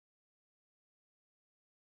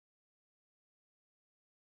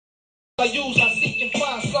I seek and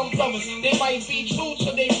find some brothers. They might be true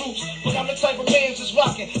to their roots, but I'm the type of man just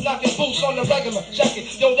rocking, knocking boots on the regular. Check it,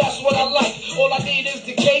 yo, that's what I like. All I need is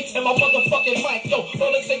the cake and my motherfucking mic. Yo,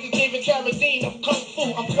 all it takes is David Carradine of Kung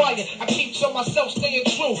Fu. I'm quiet, I keep to myself, staying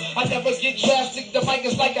true. I never get drastic, the mic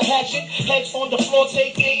is like a hatchet. Heads on the floor,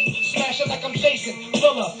 take aim, smash it like I'm Jason.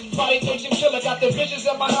 Thriller, body 13 killer. Got the bitches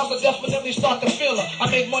in my house, I definitely start to feel her.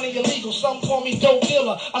 I make money illegal, some call me dope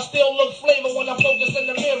dealer. I still look flavor when I focus in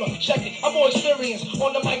the mirror. Check it, I'm more experienced.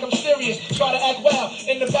 On the mic, I'm serious. Try to act wild.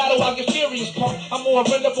 In the battle, I get furious, punk. I'm more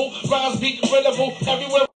winnable. Rhymes be winnable.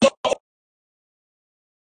 Everywhere.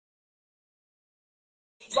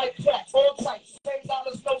 Right track, all tight.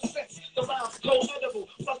 $10, no sense. The rhymes go edible.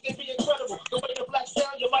 Plus, they be incredible. The way the black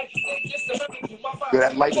sound, you might think it's the remedy. My mind.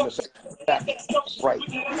 That might be the back. Right. We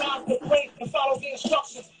can rhyme the brain and follow the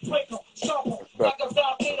instructions. Break them, stomp them. Like a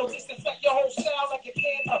volcano, disinfect your whole style like a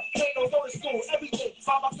can of Plano. Go to school every day.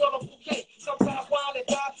 Buy my girl a bouquet. Sometimes wine and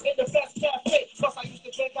dine in the best cafe. Plus, I used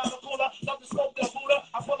to drink out of cooler. Love to smoke the Buddha.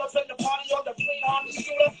 I pull up in the party on the plane on the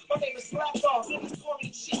scooter. My name is Slack Dog. Niggas call me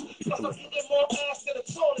cheap. Plus, I'm eating more ass than a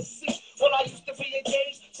toilet seat. Well, I used to be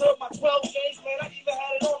engaged. Took my 12 gauge. Man, I even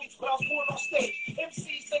had it on me when I was going on stage.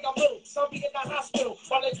 MCs think I'm little. Some be in the hospital.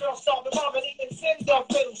 While they girls starving mom and eating 10 dog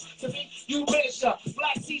fiddles. To me, you miniature.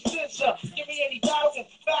 Black tea finisher. Give me any battle and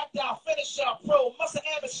back down finisher. Pro, muscle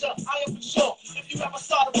amateur. I am for sure. If you ever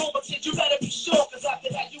start a rumor, kid, you better be sure. Cause after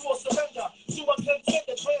that, you will surrender to a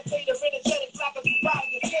contender. Translator, energetic, black of the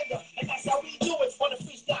body and tender. And that's how we do it on the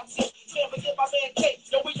freestyle tip. Never get my man Kate.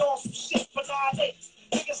 Yo, we on some shit for 9 days.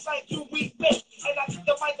 Niggas like you, we bait. And I get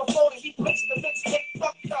the microphone and he plays the mixtape.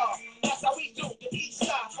 Fuck y'all. That's how we do the east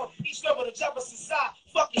side. From East River to Jefferson side.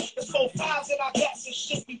 Fuck it. There's 4 5s in our gas and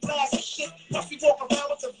shit. We blast and shit. Plus we walk around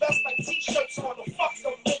with the vest like t-shirts on. The fuck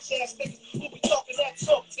some bitch ass niggas who be talking that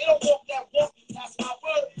talk. They don't walk that walk. That's my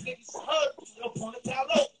word. Niggas heard. They don't want it down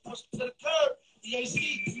low. Push to the curb. The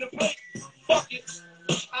AC in the plate. Fuck it.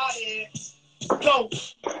 Out here. Go.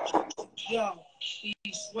 Yo.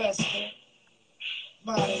 East, West, man.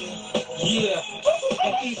 Yeah,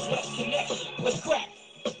 and East-West connection. What's crack?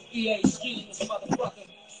 EA ski this motherfucker.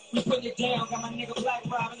 We put it down, got my nigga Black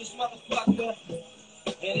Rob in this motherfucker.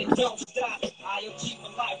 And it don't stop. IoT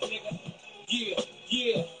for life, nigga.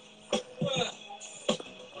 Yeah.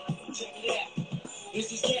 Check it out.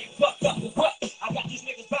 This is getting fucked up with what? I got these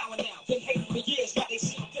niggas bowing now. Been hating for years, now they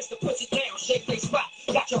see them pistol, push it down, shake they spot.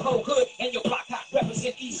 Got your whole hood and your block hot.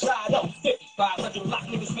 Represent East Side up. 500 block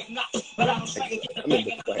niggas make knots. But I don't swing and get the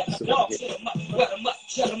bang and I let the dogs hit them up. Wet them up,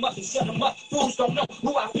 shut them up and shut them up. Fools don't know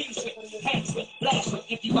who I be with. Hands with, blast with,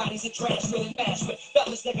 empty bodies and trash with and mash with.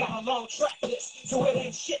 Fellas that got a long track list. So it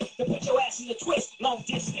ain't shit to put your ass in the twist. Long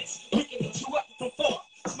distance. We can get you up from 4.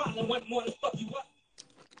 Smiling one more to fuck you up.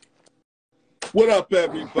 What up,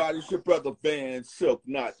 everybody? It's your brother VANSILK,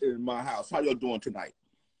 not in my house. How y'all doing tonight?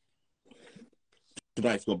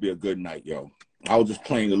 Tonight's gonna be a good night, yo. I was just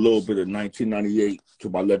playing a little bit of 1998 to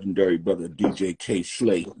my legendary brother DJ K.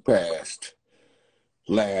 Slay, who passed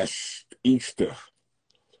last Easter.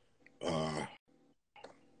 That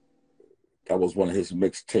was one of his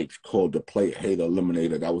mixtapes called The Player Hater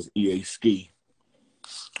Eliminator. That was EA Ski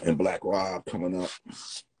and Black Rob coming up.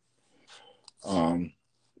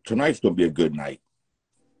 Tonight's gonna be a good night.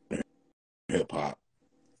 Hip hop.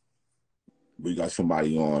 We got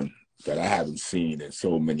somebody on that I haven't seen in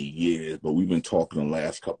so many years, but we've been talking the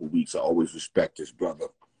last couple of weeks. I always respect this brother.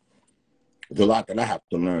 There's a lot that I have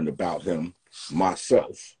to learn about him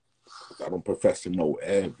myself. I don't profess to know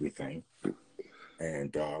everything.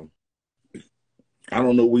 And I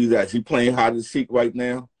don't know where he's at. Is he playing hide and seek right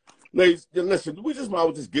now? Ladies, listen, we just might as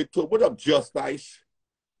well just get to it. What up, Just Ice?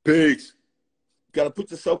 Peace. Got to put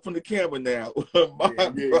yourself on the camera now.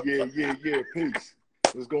 Yeah. Peace.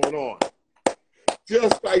 What's going on?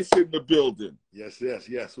 Just Ice in the building. Yes.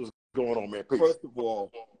 What's going on, man? Peace. First of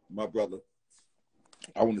all, my brother,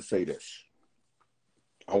 I want to say this.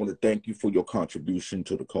 I want to thank you for your contribution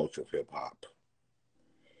to the culture of hip-hop.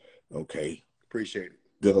 Okay? Appreciate it.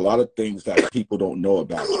 There's a lot of things that people don't know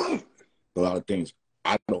about you. A lot of things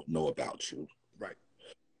I don't know about you. Right.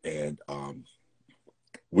 And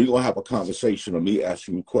we're going to have a conversation of me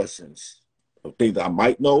asking you questions of things that I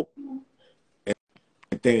might know and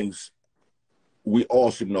things we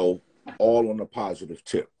all should know, all on a positive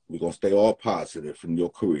tip. We're going to stay all positive in your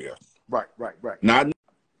career. Right. Now, I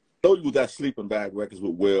know you was at Sleeping Bag Records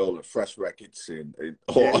with Will and Fresh Records and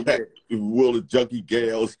all that. Will and Junkie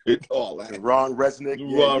Gales and all that. And Ron Resnick.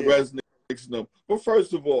 Resnick. But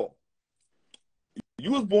first of all,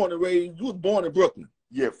 you was born in Brooklyn.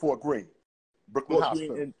 Yeah, Fort Greene. Brooklyn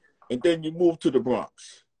Hospital. And then you moved to the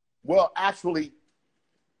Bronx. Well, actually,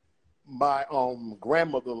 My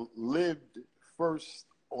grandmother lived first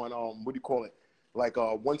on what do you call it? Like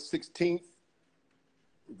 116th,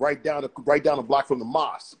 right down the block from the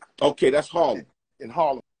mosque. Okay, that's Harlem. In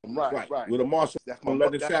Harlem, right. With the mosque That's on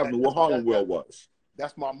Lennox Avenue, where Harlem World was.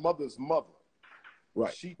 That's my mother's mother.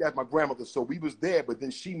 Right. That's my grandmother. So we was there, but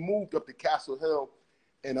then she moved up to Castle Hill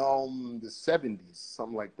in the 70s,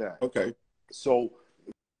 something like that. Okay. So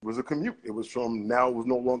it was a commute. It was no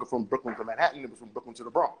longer from Brooklyn to Manhattan. It was from Brooklyn to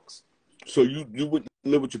the Bronx. So you would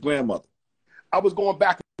live with your grandmother? I was going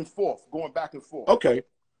back and forth. Okay.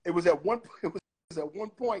 It was at one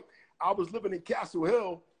point I was living in Castle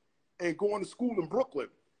Hill and going to school in Brooklyn,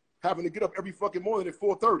 having to get up every fucking morning at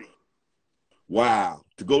 4:30. Wow.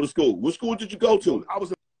 To go to school. What school did you go to? I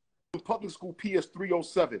was in public school, PS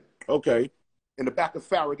 307. Okay. In the back of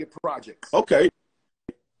Farragut Projects. Okay.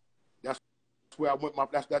 That's where I went.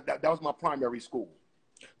 That was my primary school.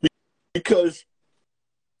 Because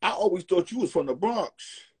I always thought you was from the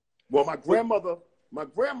Bronx. Well, my grandmother,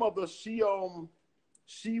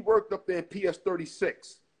 she worked up there in PS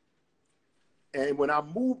 36. And when I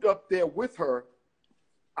moved up there with her,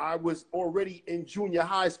 I was already in junior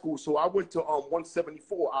high school. So I went to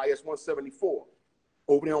 174, IS 174,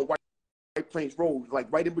 over there on White Plains Road, like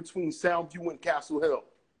right in between Soundview and Castle Hill.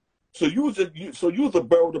 So you was a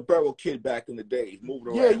barrel to barrel kid back in the days,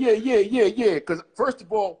 moving around. Yeah. Because first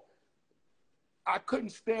of all, I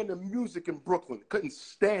couldn't stand the music in Brooklyn. Couldn't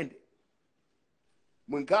stand it.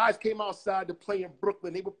 When guys came outside to play in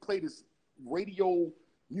Brooklyn, they would play this radio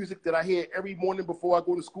music that I hear every morning before I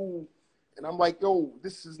go to school. And I'm like, yo,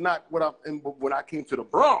 this is not what I'm in. But when I came to the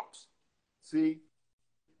Bronx, see,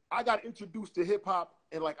 I got introduced to hip hop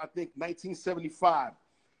in I think 1975.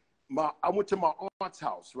 I went to my aunt's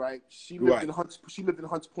house, right? She lived in Hunts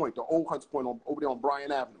Point, the old Hunts Point over there on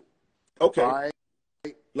Bryan Avenue. Okay. All right.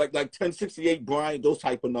 Like 1068 Bryan, those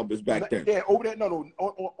type of numbers back then. Yeah, over there,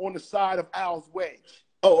 on the side of Al's Wedge.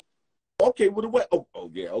 Oh, okay, with the way. Oh,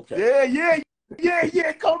 yeah, okay. Yeah.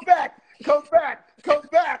 Come back. That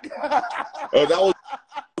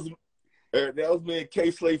was me and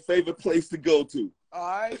K-Slave's favorite place to go to. All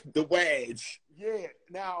right. The Wedge. Yeah.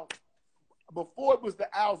 Now, before it was the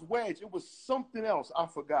Al's Wedge, it was something else. I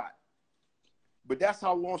forgot. But that's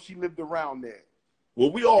how long she lived around there. Well,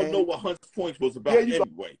 we all know what Hunts Point was about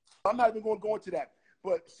anyway. I'm not even going to go into that.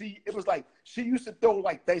 But see, it was like she used to throw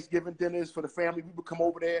Thanksgiving dinners for the family. We would come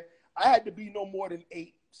over there. I had to be no more than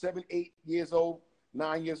 7, 8 years old,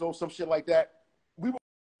 9 years old, some shit like that. We would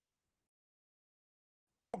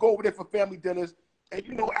go over there for family dinners. And,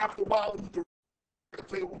 after a while, the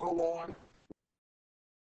play would go on.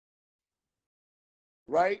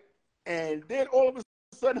 Right? And then all of a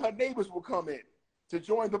sudden, her neighbors would come in to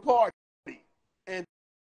join the party. And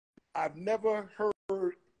I've never heard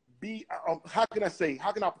how can I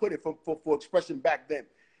put it for expression back then?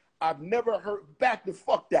 I've never heard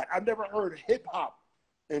I've never heard hip hop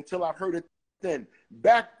until I heard it then.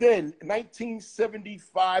 Back then,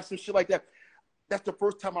 1975, some shit like that. That's the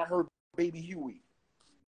first time I heard Baby Huey.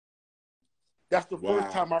 That's the first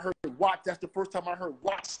time I heard Watch. That's the first time I heard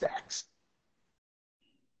Watch Stacks.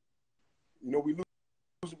 We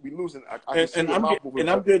losing.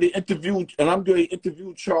 I'm going to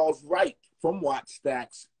interview Charles Wright from Watch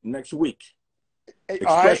Stacks next week.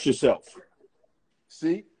 Express yourself.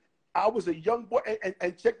 See, I was a young boy,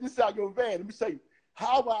 and check this out, your van. Let me tell you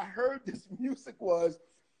how I heard this music was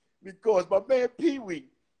because my man Pee Wee,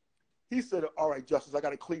 he said, "All right, Justice, I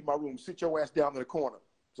got to clean my room. Sit your ass down in the corner."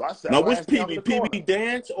 So I sat. Now, which Pee Wee? Pee Wee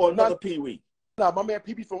Dance or another Pee Wee? No, my man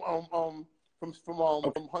Pee Wee from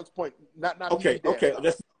Hunts Point. Not okay.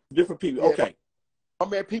 That's different Pee Wee. Yeah, okay. My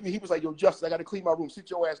man Pee Wee, he was like, "Yo, Justice, I got to clean my room. Sit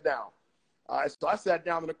your ass down." All right, so I sat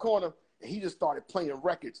down in the corner, and he just started playing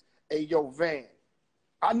records. Hey, yo, Van.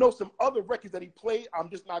 I know some other records that he played. I'm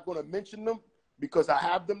just not going to mention them because I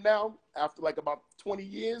have them now. After about 20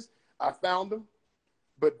 years, I found them.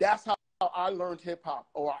 But that's how I learned hip-hop,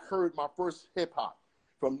 or I heard my first hip-hop,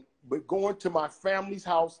 from going to my family's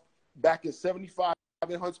house back in 75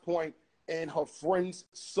 in Hunts Point, and her friends'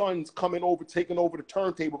 sons coming over, taking over the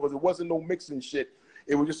turntable because it wasn't no mixing shit.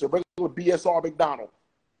 It was just a regular BSR McDonald.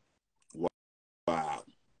 Wow.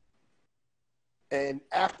 And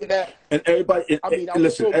after that, and everybody,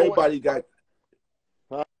 everybody got.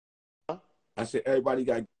 Huh? I said everybody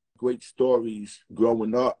got great stories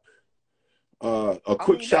growing up. A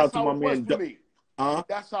quick shout out to my man.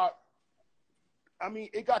 That's how.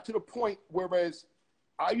 It got to the point whereas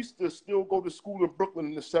I used to still go to school in Brooklyn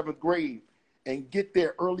in the 7th grade and get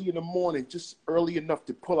there early in the morning, just early enough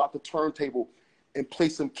to pull out the turntable and play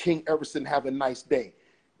some King Everson, Have a Nice Day.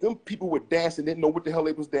 Them people were dancing, didn't know what the hell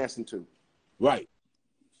they was dancing to. Right.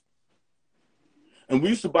 And we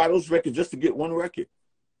used to buy those records just to get one record.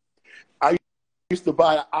 I used to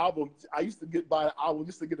buy an album. I used to buy an album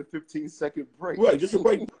just to get a 15-second break. Right, just a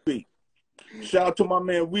break beat. Shout out to my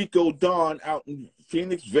man Rico Don out in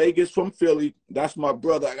Phoenix, Vegas from Philly. That's my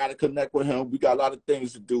brother. I got to connect with him. We got a lot of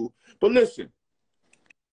things to do. But listen,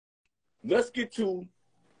 let's get to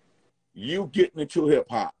you getting into hip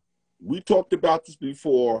hop. We talked about this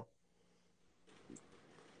before.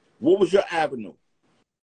 What was your avenue?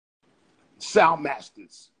 Sound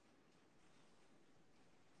Masters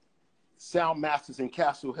in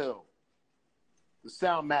Castle Hill. The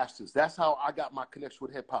Sound Masters. That's how I got my connection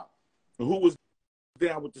with hip hop. Who was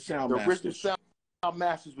down with the Sound Masters? The original Sound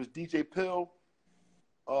Masters was DJ Pill,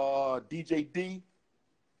 DJ D,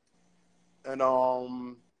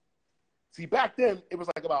 and see, back then it was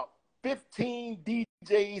like about 15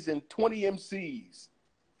 DJs and 20 MCs.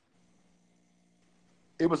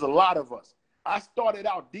 It was a lot of us. I started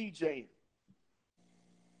out DJing,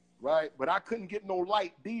 right? But I couldn't get no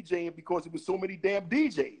light DJing because it was so many damn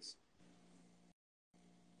DJs.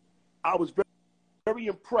 I was very, very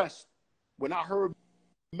impressed when I heard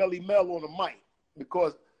Melly Mel on the mic,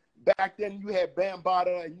 because back then you had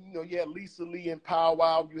Bambaataa and you had Lisa Lee and Pow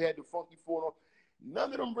Wow, you had the Funky Four.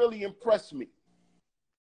 None of them really impressed me.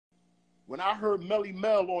 When I heard Melly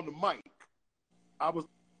Mel on the mic, I was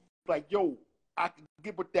like, yo, I can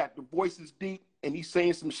get with that. The voice is deep and he's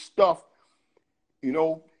saying some stuff,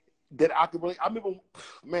 that I could really. I remember,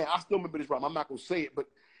 man, I still remember this rhyme. I'm not gonna say it, but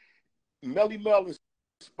Melly Mel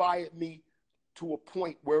inspired me to a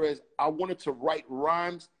point whereas I wanted to write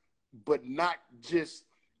rhymes, but not just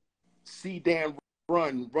see Dan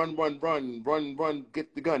run,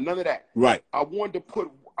 get the gun. None of that. Right. I wanted to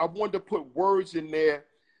put words in there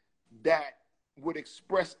that would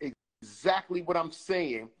express exactly what I'm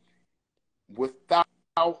saying without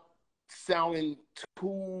sounding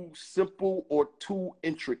too simple or too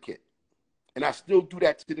intricate. And I still do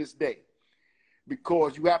that to this day,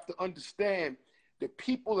 because you have to understand the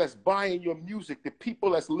people that's buying your music, the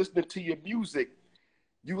people that's listening to your music,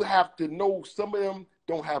 you have to know some of them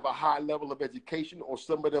don't have a high level of education, or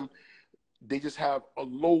some of them, they just have a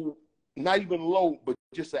low, not even low, but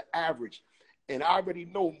just an average. And I already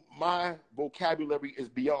know my vocabulary is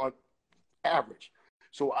beyond average.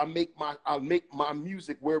 So I'll make my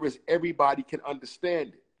music whereas everybody can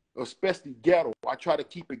understand it, especially ghetto. I try to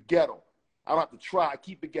keep it ghetto. I don't have to try, I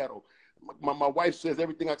keep it ghetto. My wife says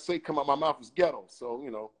everything I say come out my mouth is ghetto.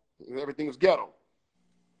 So, everything is ghetto.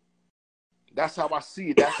 That's how I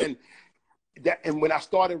see it. And when I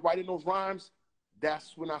started writing those rhymes,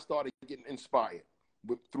 that's when I started getting inspired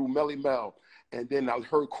through Melly Mel. And then I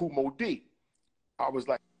heard Kumo D. I was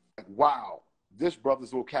like, wow, this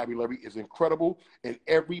brother's vocabulary is incredible, and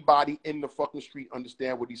everybody in the fucking street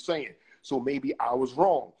understand what he's saying. So maybe I was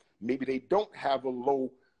wrong. Maybe they don't have a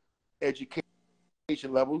low education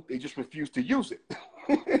level. They just refuse to use it.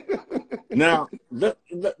 Now,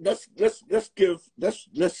 let's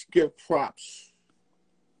give props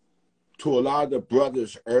to a lot of the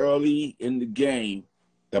brothers early in the game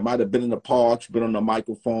that might have been in the parks, been on the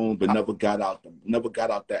microphone, but never got out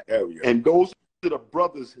that area. And those are the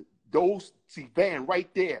brothers. See, Van, right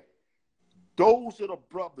there. Those are the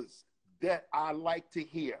brothers that I like to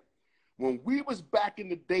hear. When we was back in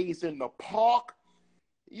the days in the park,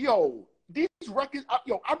 these records, I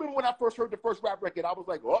remember when I first heard the first rap record, I was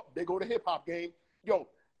like, oh, they go to hip-hop game.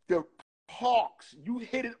 The parks, you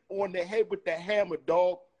hit it on the head with the hammer,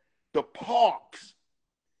 dog. The parks,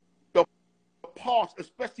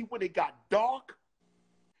 especially when it got dark.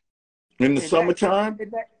 In the summertime?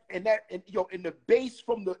 And the bass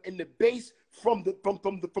from the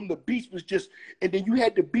beats was just, and then you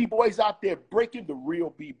had the B-boys out there breaking, the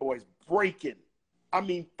real B-boys breaking. I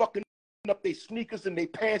mean, fucking up their sneakers and their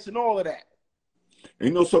pants and all of that.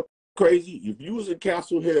 And so crazy? If you was in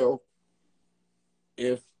Castle Hill,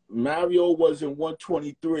 if Mario was in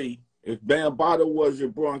 123, if Bambaataa was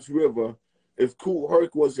in Bronx River, if Kool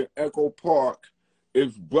Herc was in Echo Park,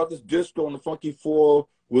 if Brothers Disco and the Funky Four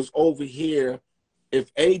was over here,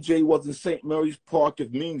 if AJ was in St. Mary's Park,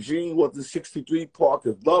 if Mean Gene was in 63 Park,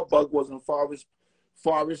 if Love Bug was in Forest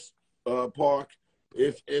Park,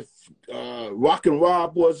 if Rock and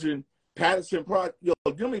Rob was in Patterson Park, you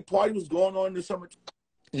know how many parties was going on in the summer?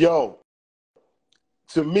 To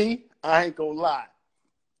me, I ain't gonna lie.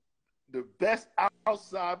 The best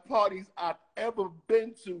outside parties I've ever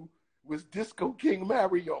been to was Disco King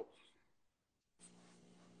Mario.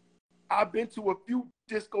 I've been to a few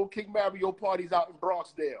Disco King Mario parties out in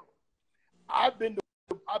Bronxdale. I've been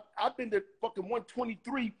to fucking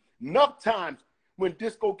 123 enough times when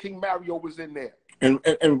Disco King Mario was in there. And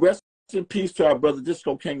rest in peace to our brother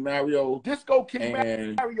Disco King Mario. Disco King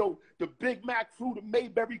Mario, the Big Mac crew, the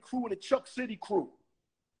Mayberry crew, and the Chuck City crew.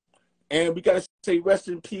 And we gotta say rest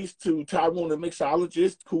in peace to Tyrone, the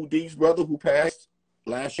mixologist, Cool D's brother, who passed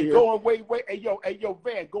last year. Going way, hey yo,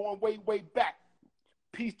 Van, going way back.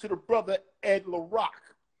 Peace to the brother Ed LaRock.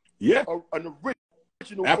 Yeah, an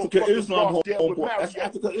original Africa Islam homie.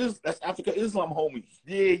 That's Africa Islam homies.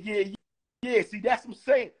 Yeah. See, that's what I'm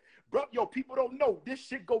saying, bro. Yo, people don't know this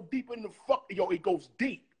shit go deep in the fuck. Yo, it goes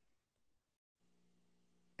deep.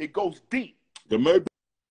 It goes deep. The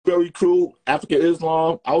Mayberry crew, Africa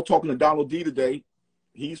Islam. I was talking to Donald D today.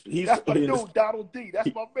 He's that's my dude, Donald D.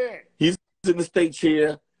 That's my man. He's in the state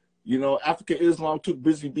chair. You know, Africa Islam took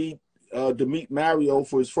Busy B to meet Mario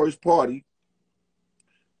for his first party.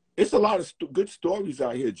 It's a lot of good stories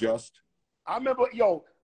out here, Just. I remember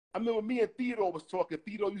me and Theodore was talking.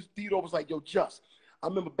 Theodore was like, yo, Just. I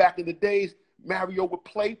remember back in the days, Mario would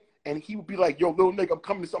play, and he would be like, yo, little nigga, I'm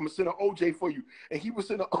coming to send an OJ for you. And he would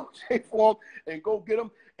send an OJ for him and go get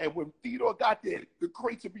him. And when Theodore got there, the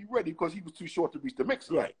crates would be ready because he was too short to reach the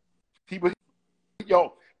mixer. Right. He was,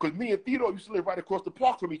 because me and Theodore used to live right across the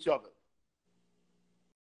park from each other.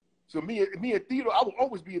 So me and Theodore, I would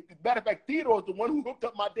always be, matter of fact, Theodore is the one who hooked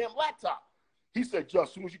up my damn laptop. He said,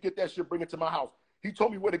 just as soon as you get that shit, bring it to my house. He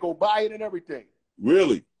told me where to go buy it and everything.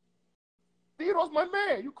 Really? Theodore's my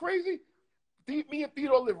man. You crazy? Me and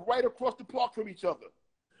Theodore live right across the park from each other.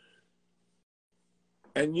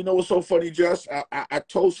 And you know what's so funny, Just? I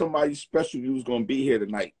told somebody special you was going to be here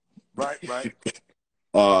tonight. Right.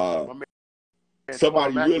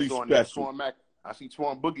 Somebody really special. I see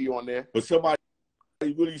Twan Boogie on there. But somebody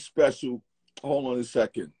really special. Hold on a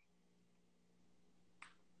second.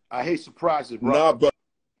 I hate surprises, bro. Nah, brother,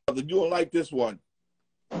 you don't like this one.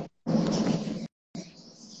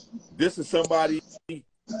 This is somebody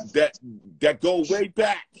that go way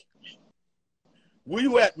back. Where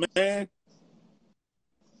you at, man?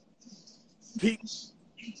 Pete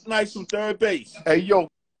Nice from third base. Hey, yo.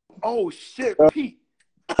 Oh, shit, Pete.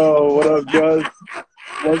 Oh, what up, Gus?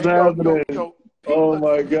 What's happening? Yo, oh,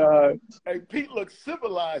 my God. Hey, Pete looks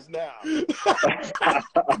civilized now.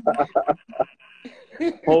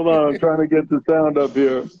 Hold on, I'm trying to get the sound up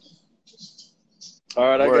here. All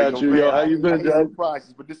right, I got you. Yo, how you been, Jack?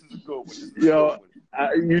 Surprises, but this is a good one. Yo,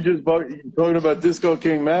 you just talking about Disco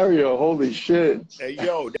King Mario. Holy shit. Hey,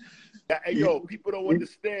 yo, people don't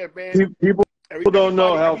understand, man. People don't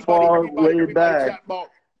know how far way back.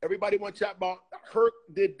 Everybody want to chat about Herc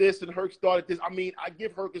did this and Herc started this. I mean, I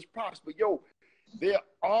give Herc his props, but yo, there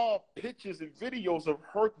are pictures and videos of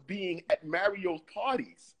Herc being at Mario's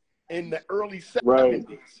parties in the early 70s. Right.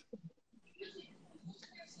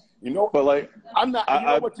 You know, but like, I'm not, you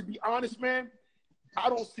know what, to be honest, man, I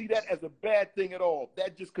don't see that as a bad thing at all.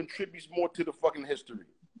 That just contributes more to the fucking history.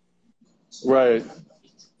 Right.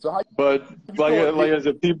 So but like I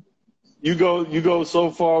said, people, you go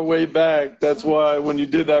so far way back. That's why when you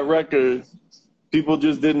did that record, people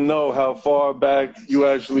just didn't know how far back you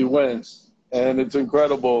actually went, and it's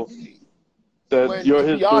incredible that your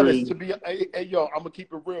history. To be honest, hey, yo, I'm gonna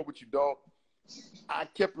keep it real with you, dog. I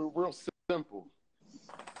kept it real simple.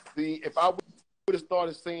 If I would have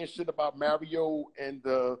started saying shit about Mario and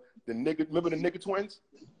the nigga, remember the nigga twins?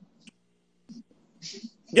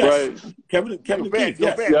 Yes. Right. Kevin Keith,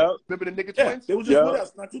 yes. Yeah. Remember the nigga twins? They were just with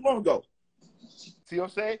us not too long ago. See what I'm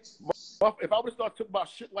saying? If I would have started talking about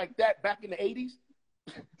shit like that back in the 80s,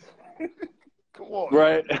 come on.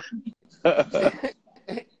 Right.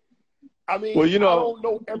 I mean, well, you know, I don't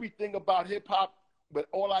know everything about hip hop, but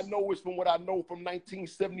all I know is from what I know from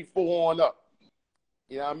 1974 on up.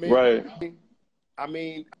 You know what I mean? Right. I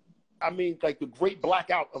mean, like the Great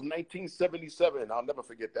Blackout of 1977. I'll never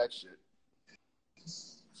forget that shit.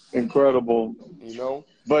 Incredible. You know?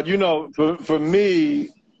 But, you know, for me,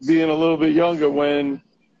 being a little bit younger,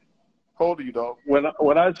 how old are you, dog?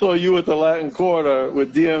 When I saw you at the Latin Quarter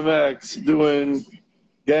with DMX doing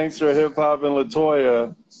gangster hip hop and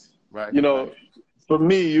LaToya, right? You know, for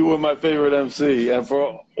me, you were my favorite MC, and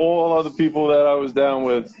for all other people that I was down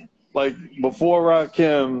with, like before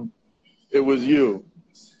Rakim, it was you.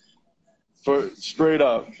 For straight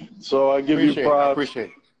up. So I give you props. I appreciate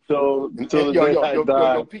it. So the day I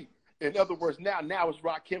die. Yo, Pete. In other words, now it's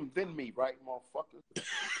Rakim, then me, right, motherfucker?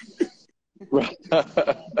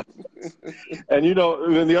 And you know,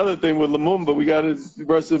 and the other thing with Lumumba, we got to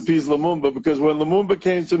rest in peace Lumumba, because when Lumumba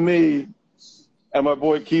came to me and my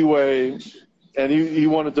boy Kiwe, and he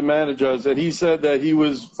wanted to manage us, and he said that he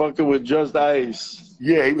was fucking with Just Ice.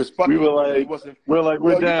 Yeah, he was fucking. We were like,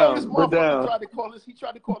 we're down. We're down. He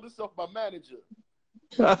tried to call himself my manager.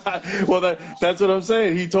 Well, that's what I'm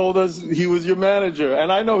saying. He told us he was your manager,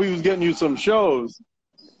 and I know he was getting you some shows,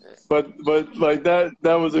 but like that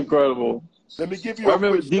was incredible. Let me give I you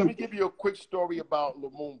remember let me give you a quick story about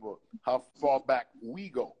Lumumba, how far back we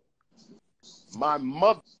go. My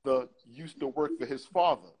mother used to work for his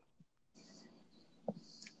father.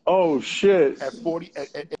 Oh shit! At 40,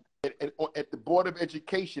 at the Board of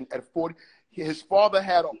Education at 40, his father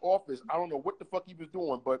had an office. I don't know what the fuck he was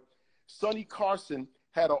doing, but Sonny Carson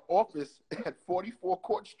had an office at 44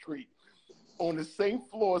 Court Street on the same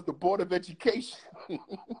floor as the Board of Education.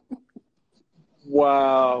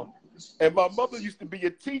 Wow. And my mother used to be a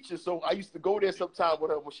teacher, so I used to go there sometime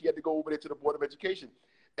with her when she had to go over there to the Board of Education.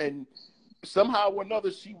 And somehow or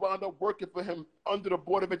another, she wound up working for him under the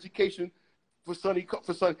Board of Education for Sonny.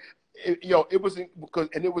 It wasn't because,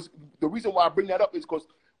 and it was the reason why I bring that up is because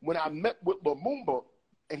when I met with Lumumba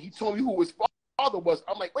and he told me who his father was,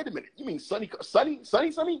 I'm like, wait a minute, you mean Sonny?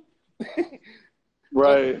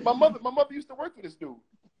 Right. My mother used to work for this dude.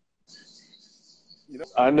 You know,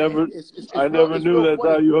 I never knew that's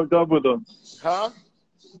funny. how you hooked up with him. Huh?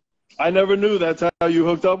 I never knew that's how you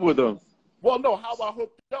hooked up with him. Well, no, how I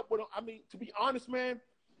hooked up with him, I mean, to be honest, man,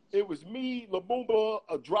 it was me, Lumumba,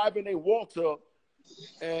 a driver named Walter,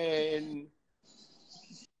 and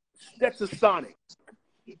Stetson Sonic.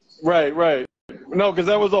 Right. No, because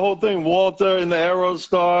that was the whole thing. Walter and the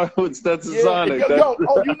Aerostar with Stetson Sonic. You know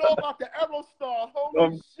about the Aerostar?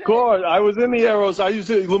 Holy shit. Of course. I was in the Aerostar.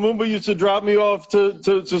 Lumumba used to drop me off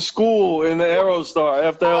to school in the Aerostar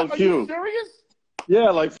after LQ. Are you serious? Yeah,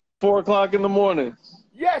 like 4 o'clock in the morning.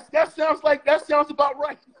 Yes, that sounds about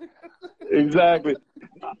right. Exactly.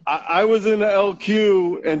 I was in the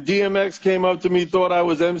LQ, and DMX came up to me, thought I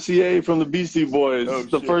was MCA from the Beastie Boys.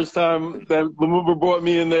 The first time that Lumumba brought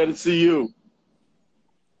me in there to see you.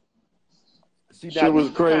 See, shit was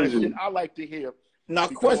crazy. Kind of shit I like to hear. Now,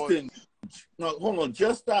 question. Now, hold on.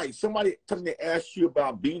 Just like somebody told me to ask you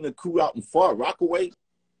about being a crew out in Far Rockaway.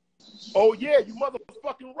 Oh, yeah, you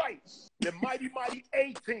motherfucking right. The Mighty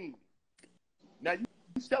A-Team. Now, you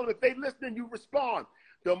tell them if they listening, you respond.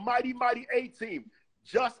 The Mighty A-Team.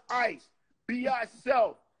 Just Ice. B.I.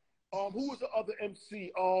 Self. Who was the other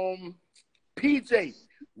MC? PJ.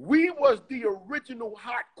 We was the original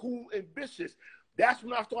Hot, Cool, and Vicious. That's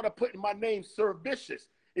when I started putting my name, Sir Vicious.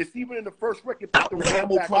 It's even in the first record. Out the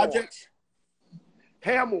Hamel Projects?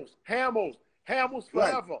 Hamels forever.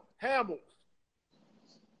 Right. Hamels.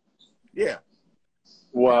 Yeah.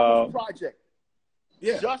 Wow. Hamels Project.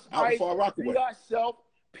 Yeah. Just Ice, B.I. Self,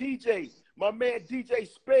 PJ, my man DJ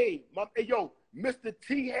Spade. Hey, yo, Mr.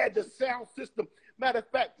 T had the sound system. Matter of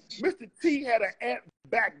fact, Mr. T had an amp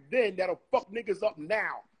back then that'll fuck niggas up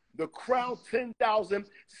now. The Crown 10,000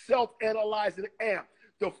 self-analyzing amp.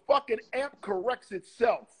 The fucking amp corrects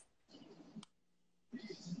itself.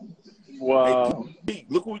 Wow. Hey,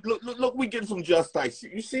 look, we getting from Just Ice.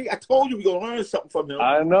 You see, I told you we're going to learn something from him.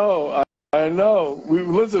 I know.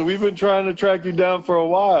 Listen, we've been trying to track you down for a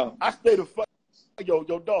while. I stay the fuck. Yo,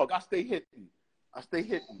 dog, I stay hitting.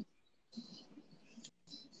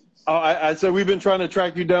 Oh, I said we've been trying to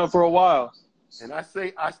track you down for a while. And I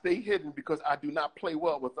say I stay hidden because I do not play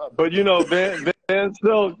well with others. But you know, Van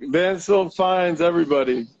Silk finds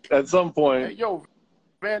everybody at some point. Hey, yo,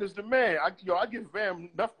 Van is the man. I give Van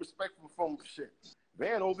enough respect for phone shit.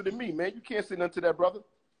 Van older than me, man. You can't say nothing to that brother.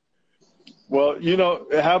 Well, you know,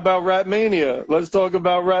 how about Rap Mania? Let's talk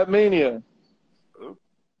about Rap Mania.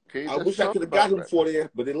 Okay, I wish I could have got him for there,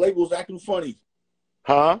 but the label was acting funny.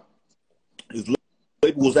 Huh? His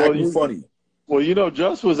label was acting funny. Well, you know,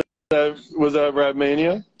 Just was at Rap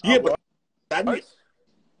Mania. Yeah, but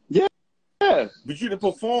yeah. But you didn't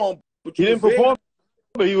perform. But he didn't perform,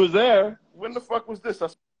 but he was there. When the fuck was this? I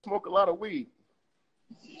smoke a lot of weed.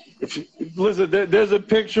 Listen, there's a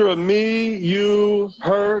picture of me, you,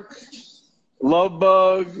 Herc,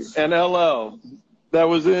 Lovebug, and LL that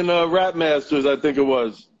was in Rap Masters, I think it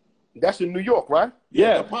was. That's in New York, right?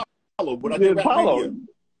 Yeah. Apollo. But I did Apollo.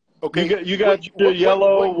 Okay. You got your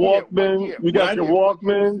yellow Walkman. You got your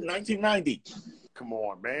Walkman. 1990. Come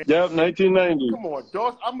on, man. Yep, 1990. Come on,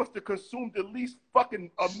 dog. I must have consumed at least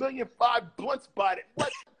fucking 1,000,005 blunts by it.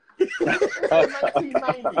 What?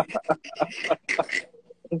 1990.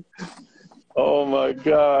 Oh my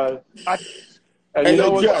God. And you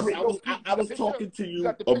know what? I was talking to you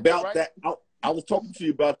about that. I was talking to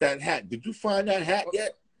you about that hat. Did you find that hat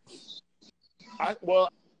yet? I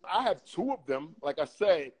have two of them. Like I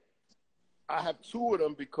said, I have two of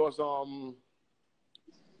them because the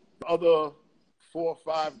other 4 or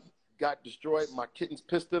 5 got destroyed. My kittens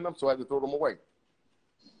pissed in them, so I had to throw them away.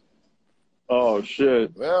 Oh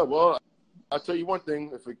shit. Well, I'll tell you one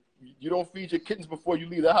thing. If You don't feed your kittens before you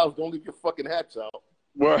leave the house. Don't leave your fucking hats out.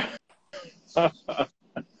 Word.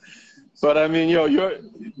 But I mean, yo,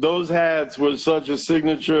 those hats were such a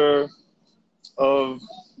signature of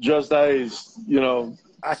Just Ice. You know,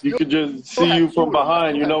 you could just see you from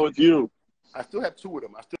behind. You know it's you. I still have two of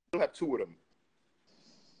them.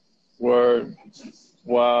 Word.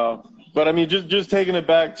 Wow. But I mean, just taking it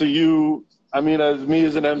back to you. I mean, as me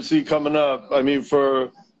as an MC coming up. I mean,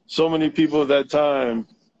 for so many people at that time,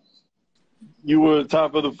 you were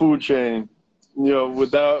top of the food chain. You know,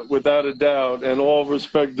 without a doubt, and all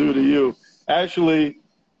respect due to you. Actually,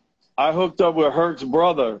 I hooked up with Herc's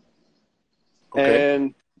brother,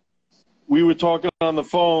 and we were talking on the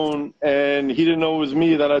phone, and he didn't know it was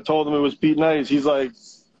me. That I told him it was Pete Nice. He's like,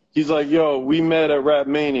 yo, we met at Rap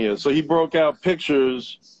Mania. So he broke out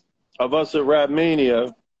pictures of us at Rap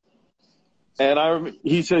Mania, and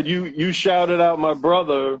he said you shouted out my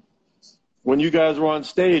brother when you guys were on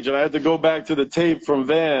stage, and I had to go back to the tape from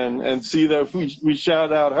Van and see that we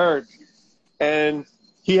shouted out Herc. And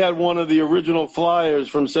he had one of the original flyers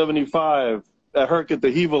from '75 at Herc at the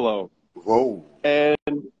Hevelo. Whoa. And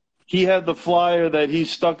he had the flyer that he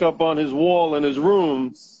stuck up on his wall in his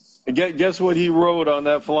room. And guess what he wrote on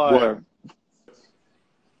that flyer? What?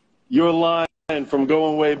 Your line from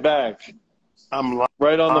Going Way Back. I'm lying.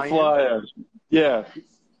 Right on the flyer. Yeah.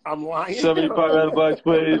 I'm lying. 75 Adabox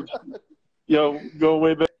plays. Yo, go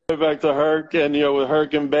way back to Herc, and with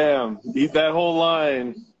Herc and Bam. That whole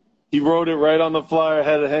line, he wrote it right on the flyer,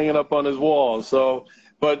 had it hanging up on his wall. So,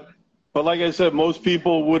 but like I said, most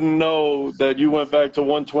people wouldn't know that you went back to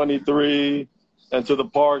 123 and to the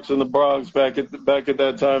Parks in the Bronx back at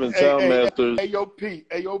that time in Soundmasters. Hey, yo,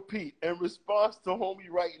 Pete. In response to homie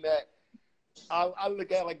writing that, I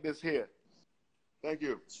look at it like this here. Thank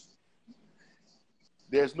you.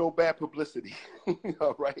 There's no bad publicity.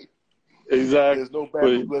 All right. Exactly. There's no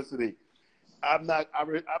bad publicity. I'm not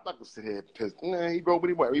gonna sit here and piss. He wrote what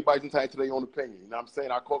he wanted. Everybody's entitled to their own opinion. You know what I'm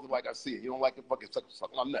saying? I call it like I see it. You don't like it, fucking suck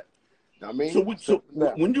my nut. You know what I mean? So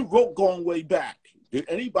when you wrote Going Way Back, did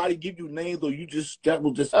anybody give you names, or that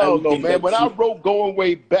was just? Oh no, man. When I wrote Going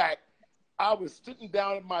Way Back, I was sitting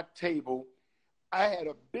down at my table. I had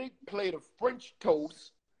a big plate of French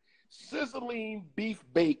toast, sizzling beef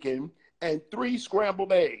bacon, and 3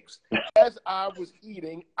 scrambled eggs. As I was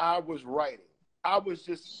eating, I was writing. I was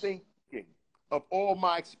just thinking of all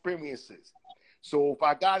my experiences. So if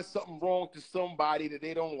I got something wrong to somebody that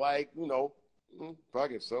they don't like,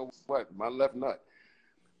 fuck it, so what? My left nut.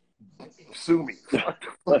 Sue me.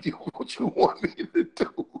 What you want me to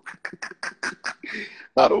do?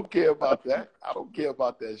 I don't care about that. I don't care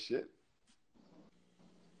about that shit.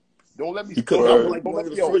 Don't let me. Because I was like one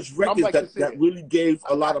of the first records that really gave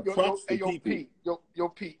a lot of props to people. Pete,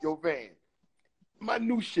 Pete, Van. My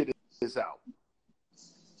new shit is out.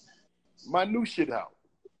 What I'm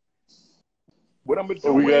gonna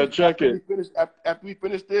do? We gotta check it. After we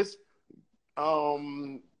finish this,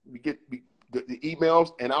 we get the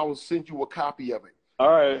emails, and I will send you a copy of it.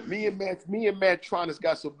 All right. Me and Madtronics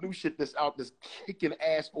got some new shit that's out, that's kicking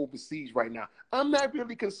ass overseas right now. I'm not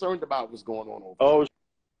really concerned about what's going on over there. Oh.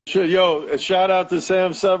 Sure, yo, a shout out to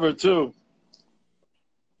Sam Sever too.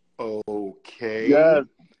 Okay. Yeah.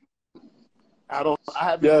 I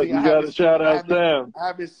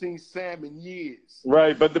haven't seen Sam in years.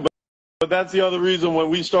 Right, but that's the other reason when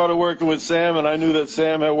we started working with Sam, and I knew that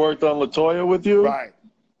Sam had worked on LaToya with you. Right.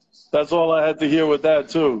 That's all I had to hear with that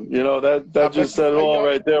too. That just said it all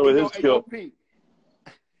right there with his skill. Pete,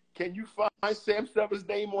 can you find Sam Sever's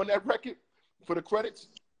name on that record for the credits?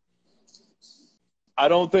 I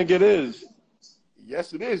don't think it is.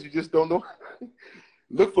 Yes, it is. You just don't know.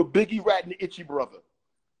 Look for Biggie Rat and the Itchy Brother.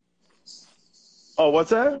 Oh, what's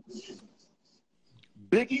that?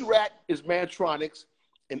 Biggie Rat is Madtronics,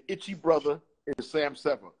 and Itchy Brother is Sam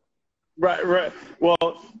Sever. Right.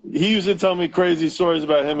 Well, he used to tell me crazy stories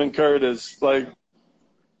about him and Curtis. Like,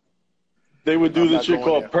 they would do this shit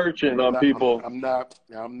called perching on people. I'm not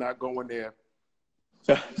going there.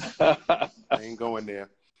 I ain't going there.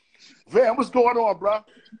 Van, what's going on, bro?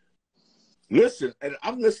 Listen, and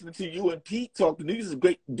I'm listening to you and Pete talking. These are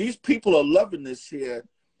great. These people are loving this here.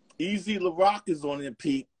 Easy LaRock is on there,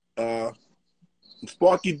 Pete.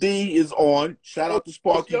 Sparky D is on. Shout out to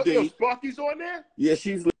Sparky D. Yo, Sparky's on there? Yeah,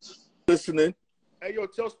 she's listening. Hey, yo,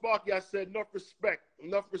 tell Sparky I said enough respect.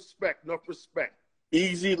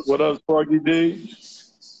 Easy. What up, Sparky D?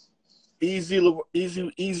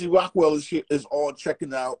 Easy Rockwell is on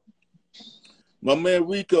checking out. My man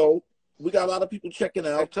Rico, we got a lot of people checking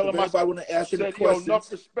out. Tell him everybody want to ask any questions. Yo,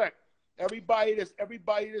 enough respect. Everybody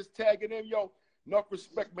that's tagging him, yo, enough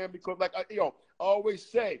respect, man. Because I always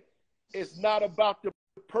say, it's not about the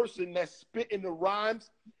person that's spitting the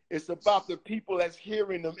rhymes. It's about the people that's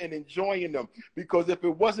hearing them and enjoying them. Because if it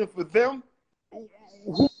wasn't for them,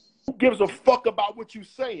 who gives a fuck about what you're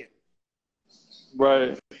saying?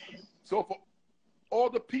 Right. So for all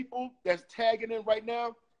the people that's tagging in right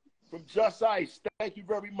now, from Just Ice, thank you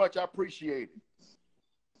very much. I appreciate it.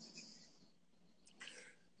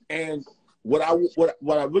 And what I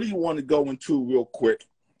really want to go into real quick,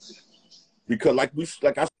 because like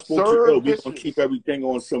I spoke to you earlier, we're gonna keep everything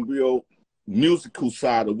on some real musical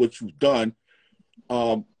side of what you've done.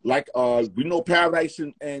 We know Paradise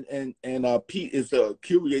and Pete is the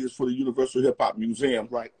curators for the Universal Hip Hop Museum.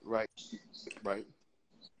 Right.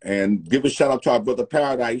 And give a shout out to our brother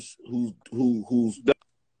Paradise, who's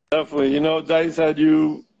definitely. You know, Dice had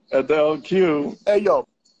you at the LQ. Hey yo,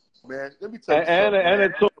 man, let me tell you something. And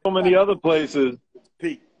at so many other places.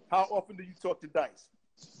 Pete, how often do you talk to Dice?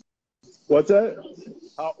 What's that?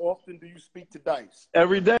 How often do you speak to Dice?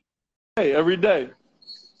 Every day. Every day.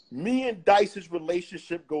 Me and Dice's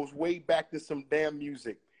relationship goes way back to some damn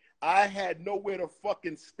music. I had nowhere to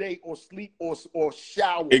fucking stay or sleep or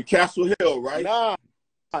shower. In Castle Hill, right? Nah.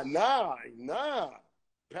 Paradise?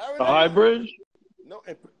 The High Bridge? No,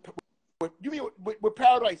 you mean with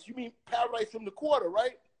Paradise? You mean Paradise from the quarter,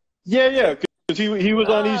 right? Yeah, because he was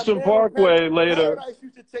on Eastern Parkway later. Paradise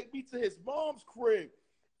used to take me to his mom's crib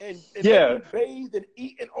and yeah, bathe and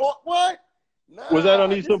eat and all. What? Nah, was that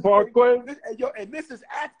on Eastern Parkway? And this is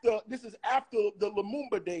after the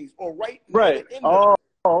Lumumba days, or right? Right. Oh,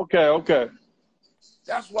 okay.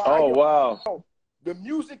 That's why. Oh, wow. The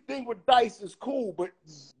music thing with Dice is cool, but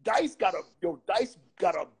Dice got a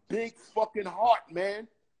big fucking heart, man.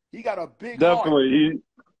 He got a big heart. Definitely.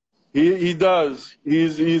 He does.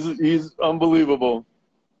 He's unbelievable.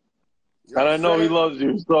 And I know he loves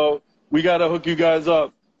you. So we gotta hook you guys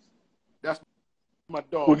up. That's my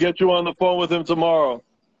dog. We'll get you on the phone with him tomorrow.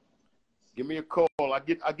 Give me a call. I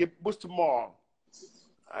get what's tomorrow?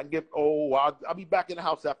 I'll be back in the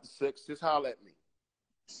house after 6. Just holler at me.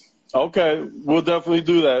 Okay, we'll definitely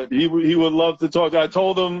do that. He would love to talk. I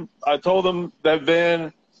told him that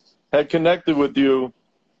Van had connected with you,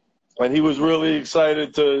 and he was really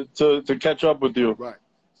excited to catch up with you.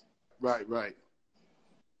 Right.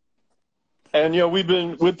 And we've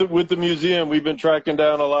been with the museum. We've been tracking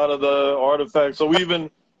down a lot of the artifacts. So we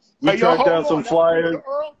tracked down some flyers.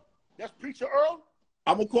 That's Preacher Earl.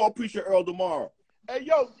 I'm gonna call Preacher Earl tomorrow. Hey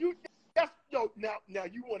yo, now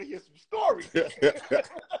you want to hear some stories.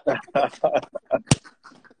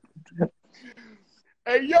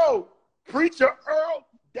 Hey yo, Preacher Earl,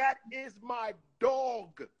 that is my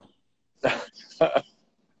dog.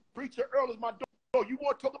 Preacher Earl is my dog. You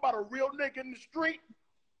want to talk about a real nigga in the street?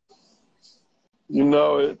 You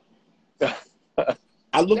know it.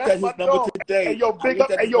 I looked at his number today. Hey yo, big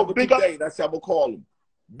up. That's how I'm gonna call him.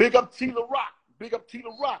 Big up Tila Rock. Because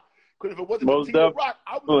if it wasn't for Tila Rock,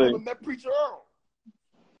 I would have never met Preacher Earl.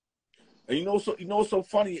 And you know, so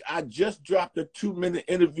funny. I just dropped a 2-minute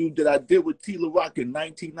interview that I did with Tila Rock in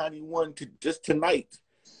 1991 just tonight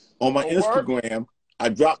on my Instagram. Word? I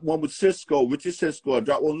dropped one with Richard Cisco. I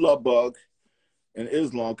dropped one with Love Bug and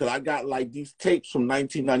Islam because I got like these tapes from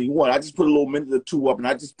 1991. I just put a little minute or two up, and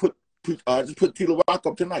I just put Tila Rock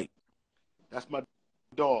up tonight. That's my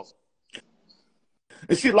dog.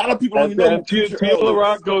 And see, a lot of people don't know who Tila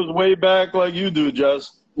Rock goes way back like you do,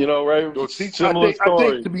 Just. You know, right? Similar story.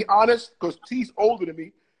 I think, to be honest, because T's older than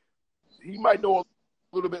me, he might know a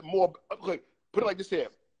little bit more. Okay, put it like this here.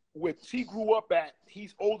 Where T grew up at,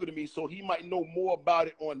 he's older than me, so he might know more about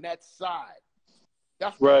it on that side.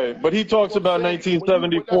 That's right. But he talks about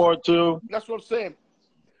 1974, too. That's what I'm saying.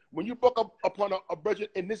 When you book up upon a brother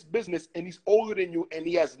in this business, and he's older than you, and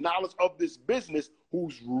he has knowledge of this business,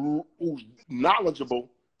 who's knowledgeable,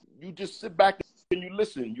 you just sit back and you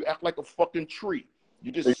listen. You act like a fucking tree.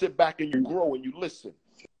 You just sit back and you grow and you listen.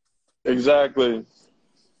 Exactly.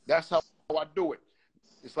 That's how I do it.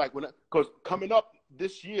 It's like because coming up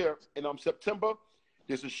this year in September,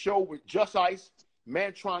 there's a show with Just Ice,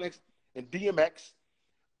 Mantronics, and DMX,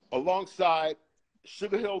 alongside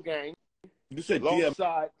Sugar Hill Gang. You said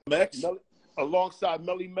DMX? Alongside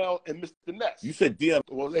Melly Mel and Mr. Ness. You said DMX?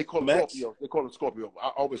 Well, they call him Scorpio. They call him Scorpio. I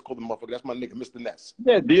always call him motherfucker. That's my nigga, Mr. Ness.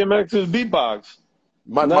 Yeah, DMX is beatbox.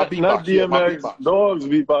 My beatbox. Not DMX, beatbox. Dog's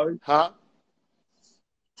beatbox. Huh?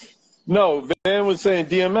 No, Van was saying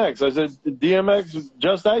DMX. I said DMX,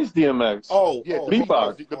 Just Ice DMX. Oh, yeah, the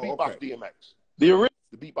beatbox. The beatbox DMX. The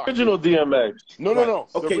original DMX. No.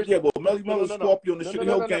 Okay, well, Melly Mel and Scorpio and the Sugar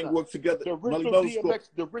Hill Gang work together. The original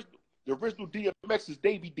DMX is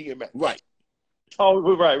Davey DMX. Right. Oh,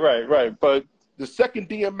 right. But the second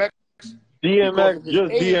DMX DMX,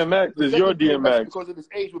 just age, DMX the is your second DMX. because of his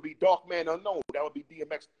age would be Dark Man Unknown. That would be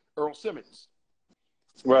DMX Earl Simmons.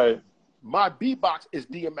 Right. My B-Box is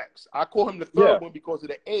DMX. I call him the third Yeah. one because of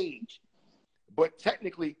the age. But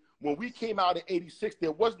technically, when we came out in 86,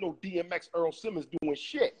 there was no DMX Earl Simmons doing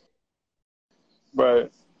shit.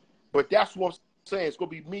 Right. But that's what I'm saying. It's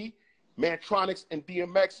going to be me, Mantronics, and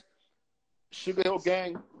DMX, Sugar Hill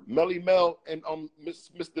Gang, Melly Mel, and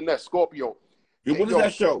Mr. Ness, Scorpio. Yeah, when is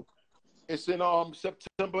that show? It's in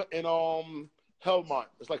September in Helmont.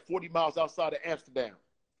 It's like 40 miles outside of Amsterdam.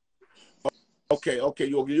 Okay.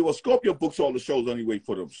 Well, Scorpio books all the shows anyway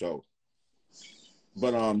for them, so.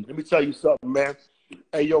 But let me tell you something, man.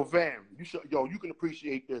 Hey, yo, Van, you can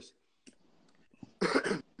appreciate this.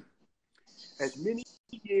 As many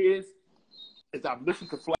years as I've listened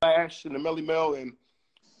to Flash and the Melly Mel and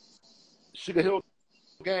Sugar Hill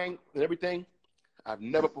Gang and everything, I've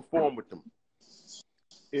never performed with them.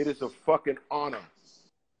 It is a fucking honor.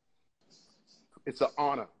 It's an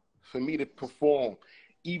honor for me to perform,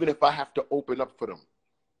 even if I have to open up for them.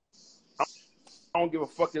 I don't give a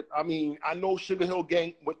fuck. I mean, I know Sugar Hill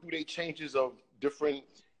Gang went through their changes of different.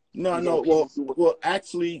 No. Well,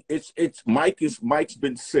 actually, it's Mike's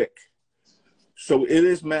been sick, so it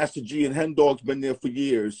is Master G, and Hen Dog's been there for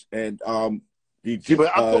years, and but I'm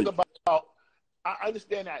talking about. I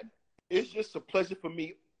understand that it's just a pleasure for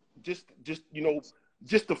me, just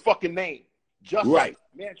the fucking name, just right.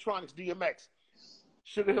 Like Mantronics, DMX,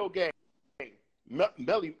 Sugar Hill Gang,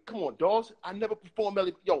 Melly. Come on, dogs. I never performed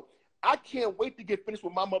Melly. Yo, I can't wait to get finished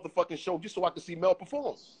with my motherfucking show just so I can see Mel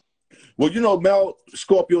perform. Well, Mel,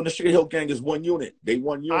 Scorpio, and the Sugar Hill Gang is one unit. They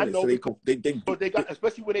one unit. I know, so but they got,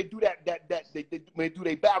 especially when they do when they do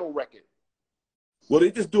their battle record. Well,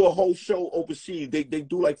 they just do a whole show overseas. They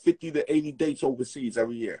do like 50 to 80 dates overseas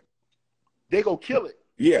every year. They go kill it.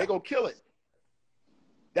 Yeah, they go kill it.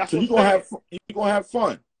 That's so what you're gonna have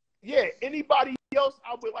fun. Yeah. Anybody else,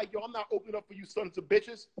 I would like, yo, I'm not opening up for you sons of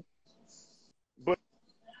bitches. But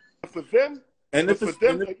for them, and if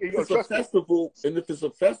it's a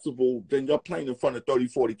festival, then you're playing in front of 30,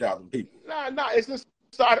 40,000 people. Nah, it's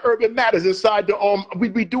inside Urban Matters. Inside the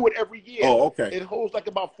we do it every year. Oh, okay. It holds like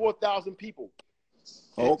about 4,000 people.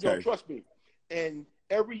 Oh, okay. Trust me. And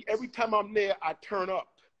every time I'm there, I turn up.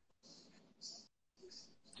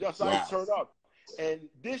 I turn up. And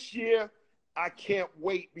this year, I can't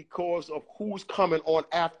wait because of who's coming on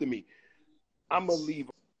after me. I'm gonna leave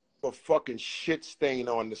a fucking shit stain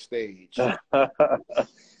on the stage.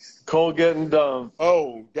 Cold Getting Dumb.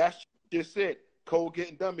 Oh, that's just it. Cold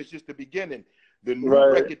Getting Dumb is just the beginning. The new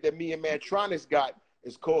record that me and Mantronics got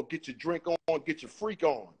is called Get Your Drink On, Get Your Freak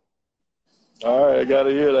On. All right, I got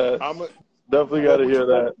to hear that. Definitely got to hear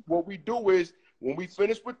that. What we do is, when we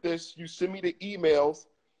finish with this, you send me the emails,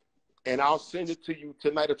 and I'll send it to you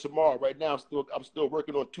tonight or tomorrow. Right now, I'm still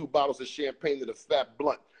working on 2 bottles of champagne and a fat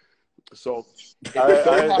blunt. So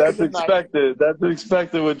that's expected. That's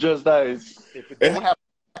expected with Just Ice. If it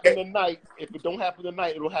don't happen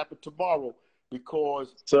tonight, it'll happen tomorrow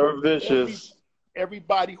because Serve Vicious.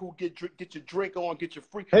 Everybody who get your drink on, get your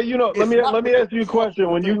free. Hey, let me ask you a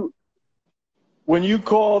question. When you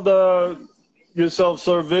called yourself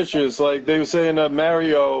Serve Vicious, like they were saying that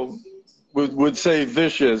Mario would say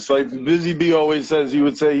vicious. Like Busy B always says he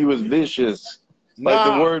would say he was vicious. Like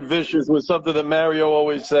the word vicious was something that Mario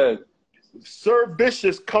always said. Serve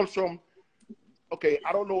Vicious comes from, okay,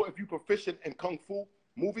 I don't know if you're proficient in Kung Fu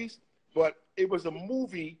movies, but it was a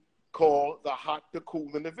movie called The Hot, the Cool,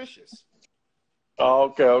 and the Vicious.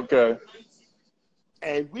 Oh, okay.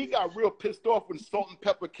 And we got real pissed off when Salt and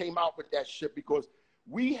Pepper came out with that shit because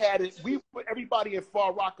everybody in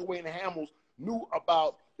Far Rockaway and Hamels knew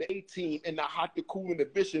about the 18 and The Hot, the Cool, and the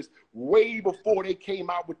Vicious way before they came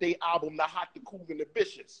out with their album, The Hot, the Cool, and the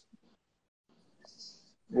Vicious.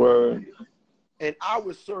 Word. And I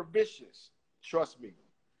was Serve Vicious. Trust me.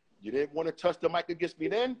 You didn't want to touch the mic against me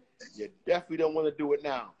then. You definitely don't want to do it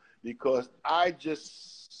now because I could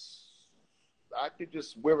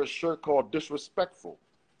just wear a shirt called Disrespectful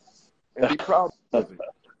and be proud of it.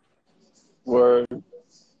 Word.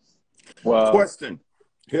 Wow. Question.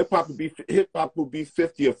 Hip hop will be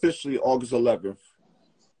 50 officially August 11th.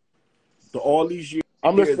 All these years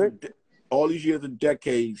and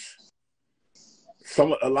decades,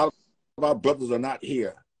 a lot of our brothers are not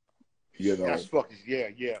here. That's fucking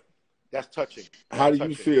yeah. That's touching. How do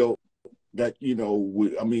you feel that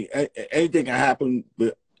anything can happen,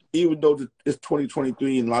 but even though it's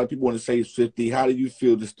 2023 and a lot of people want to say it's 50, how do you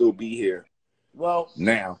feel to still be here? Well,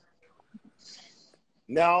 now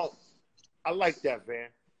I like that, Van.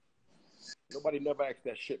 Nobody never asked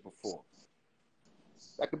that shit before.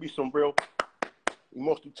 That could be some real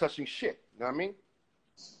emotionally touching shit. You know what I mean?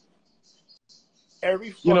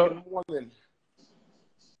 Every fucking morning,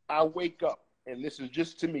 I wake up, and this is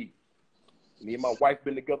just to me. Me and my wife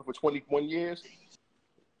been together for 21 years.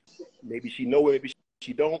 Maybe she know it, maybe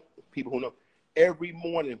she don't. People who know. Every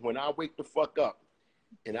morning when I wake the fuck up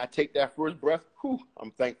and I take that first breath, whew,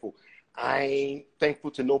 I'm thankful. I ain't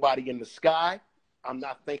thankful to nobody in the sky. I'm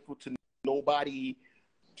not thankful to nobody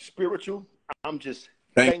spiritual. I'm just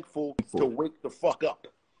thankful to wake the fuck up.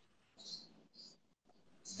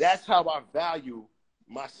 That's how I value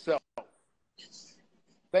myself.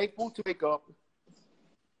 Thankful to wake up,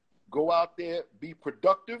 go out there, be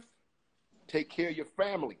productive, take care of your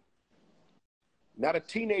family. Not a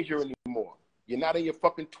teenager anymore. You're not in your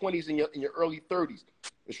fucking 20s and in your early 30s.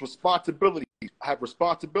 It's responsibilities. I have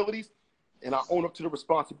responsibilities, and I own up to the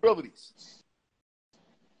responsibilities.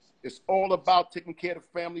 It's all about taking care of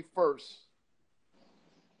the family first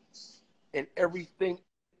and everything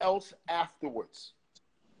else afterwards.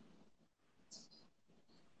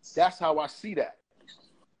 That's how I see that.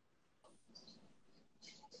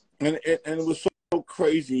 And it was so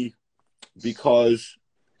crazy because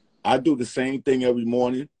I do the same thing every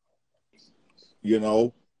morning, you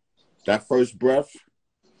know, that first breath.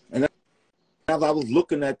 And as I was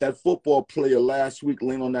looking at that football player last week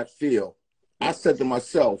laying on that field, I said to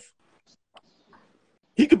myself,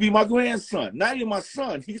 he could be my grandson. Not even my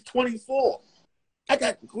son. He's 24. I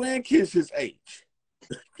got grandkids his age.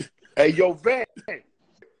 Hey, yo, Van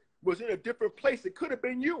was in a different place. It could have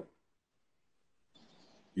been you.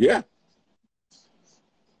 Yeah.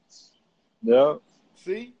 Yeah.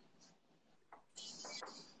 See?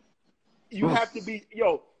 You have to be,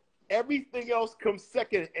 everything else comes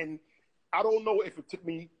second. And I don't know if it took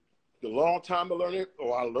me a long time to learn it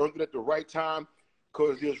or I learned it at the right time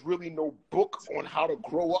because there's really no book on how to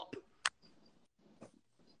grow up.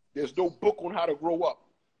 There's no book on how to grow up.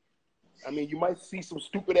 I mean, you might see some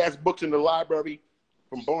stupid-ass books in the library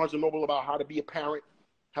from Barnes & Noble about how to be a parent,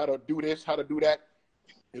 how to do this, how to do that.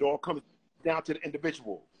 It all comes down to the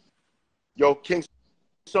individual. Yo, King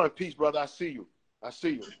Son, peace, brother. I see you. I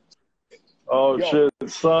see you. Oh, shit,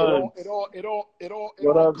 son. It all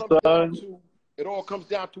comes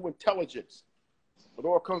down to intelligence. It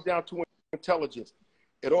all comes down to intelligence.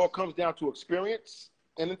 It all comes down to experience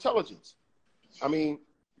and intelligence. I mean,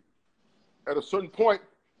 at a certain point,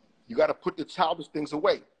 you got to put the childish things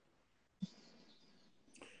away.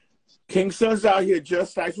 King Son's out here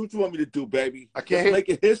just nice. What you want me to do, baby? I can't just make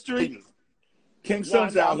it history. King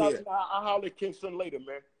Son's out here. I'll holler at King Son later,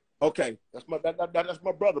 man. Okay. That's my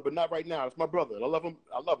brother, but not right now. That's my brother. I love him.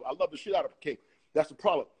 I love the shit out of King. That's the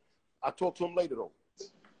problem. I'll talk to him later, though.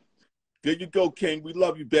 There you go, King. We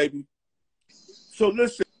love you, baby. So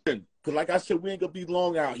listen, because like I said, we ain't going to be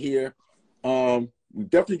long out here. We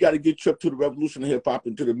definitely got to get you up to the Revolution of Hip Hop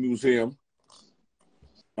and to the museum.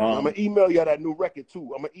 I'm going to email you that new record,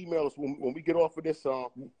 too. I'm going to email us when we get off of this.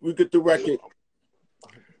 We get the record.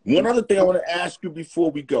 One other thing I want to ask you before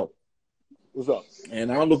we go. What's up?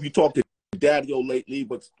 And I don't know if you talked to Daddy-O lately,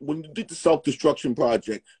 but when you did the Self-Destruction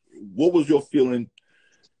Project, what was your feeling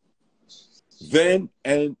then?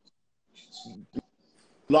 And a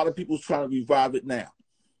lot of people's trying to revive it now.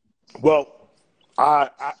 Well,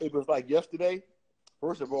 it was like yesterday.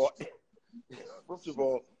 First of all,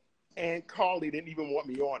 Aunt Carly didn't even want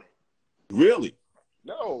me on it. Really?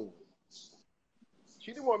 No.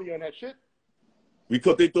 She didn't want me on that shit.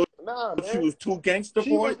 Because they thought she was too gangster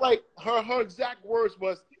She was like, her exact words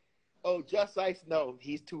was, oh, Just Ice, no,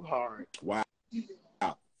 he's too hard. Wow.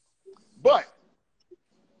 But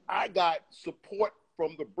I got support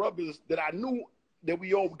from the brothers that I knew that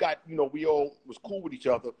we all got, we all was cool with each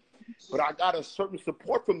other. But I got a certain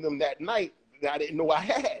support from them that night that I didn't know I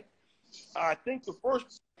had. I think the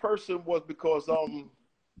first person was because I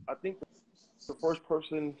think the first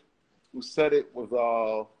person who said it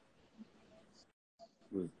was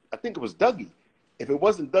I think it was Dougie. If it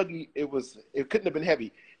wasn't Dougie, it couldn't have been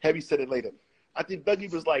Heavy. Heavy said it later. I think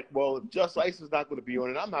Dougie was like, well, if Just Ice is not going to be on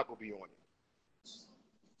it, I'm not going to be on it.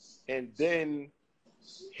 And then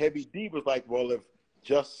Heavy D was like, well, if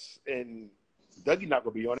Just and Dougie not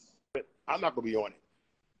going to be on it, I'm not going to be on it.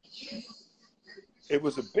 It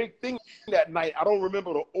was a big thing that night. I don't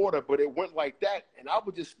remember the order, but it went like that. And I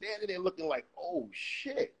was just standing there looking like, oh,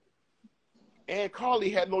 shit. And Carly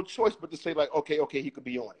had no choice but to say, like, okay, he could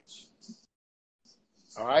be on it.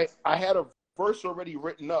 All right? I had a verse already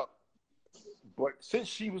written up, but since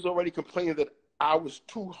she was already complaining that I was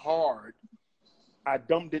too hard, I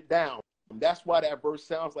dumbed it down. And that's why that verse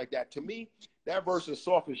sounds like that. To me, that verse is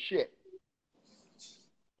soft as shit.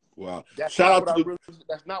 Wow. That's not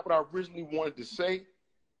what I originally wanted to say,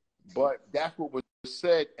 but that's what was was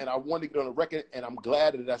said, and I wanted to get on the record, and I'm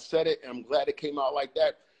glad that I said it, and I'm glad it came out like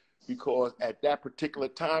that, because at that particular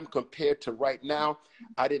time, compared to right now,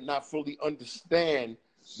 I did not fully understand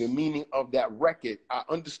the meaning of that record. I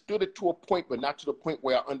understood it to a point, but not to the point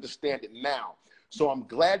where I understand it now. So I'm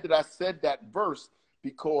glad that I said that verse,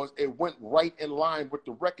 because it went right in line with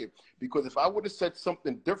the record. Because if I would have said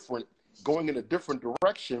something different, going in a different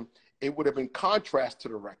direction, it would have been contrast to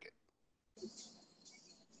the record.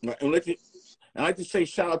 And I'd like to say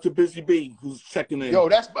shout out to Busy B, who's checking in. Yo,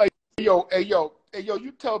 that's my hey yo,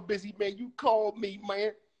 you tell Busy, man, you called me,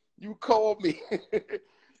 man. You called me.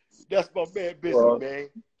 That's my man, Busy, man.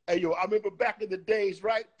 Hey yo, I remember back in the days,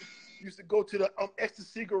 right? Used to go to the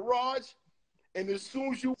Ecstasy Garage, and as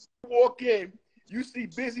soon as you walk in, you see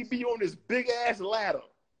Busy B on this big ass ladder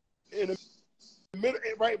in the middle,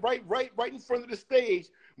 right in front of the stage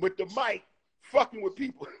with the mic, fucking with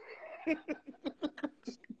people.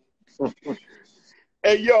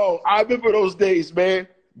 Hey yo, I remember those days, man.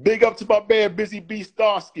 Big up to my man Busy B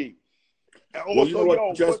Starsky. Well, you know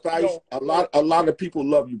what, Just Ice, a lot of people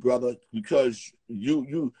love you, brother, because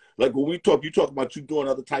you like when we talk, you talk about you doing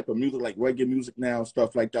other type of music, like reggae music now and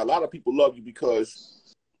stuff like that. A lot of people love you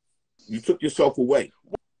because you took yourself away.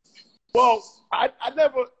 Well, I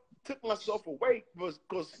never took myself away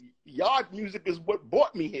because yard music is what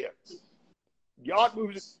brought me here. Yard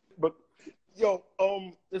music, but yo,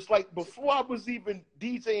 it's like before I was even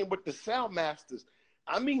DJing with the Sound Masters.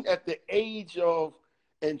 I mean, at the age of,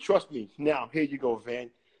 and trust me, now here you go, Van.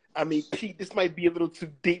 I mean, Pete, this might be a little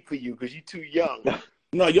too deep for you because you're too young.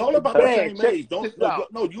 No, y'all about the same age.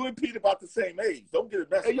 No, you and Pete about the same age. Don't get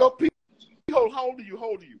it messed up. Hey, yo, Pete, how old are you? How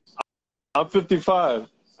old are you? I'm 55.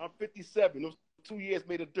 I'm 57. Those 2 years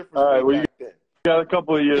made a difference. All right, well, back then. You got a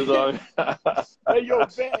couple of years on. Hey, yo,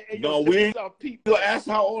 Van. Hey, yo, no, we ain't. Pete. You'll ask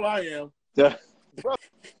how old I am. Yeah. Bro,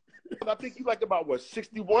 I think you like about, what,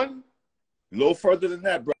 61? A little further than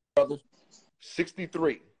that, brother.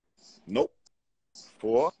 63. Nope.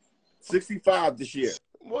 4. 65 this year.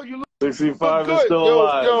 Well, you look 65 good. is still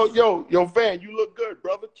alive. Yo, Van, you look good,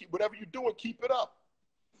 brother. Whatever you're doing, keep it up.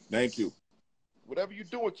 Thank you. Whatever you're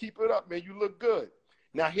doing, keep it up, man. You look good.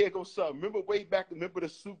 Now, here goes something. Remember way back, remember the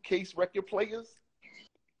suitcase record players?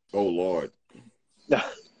 Oh, Lord.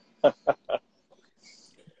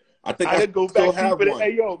 I think I didn't go still back have deep in one. it.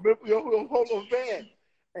 Hey, yo, hold on, Van.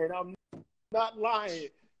 And I'm not lying.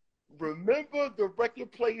 Remember the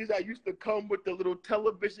record players that used to come with the little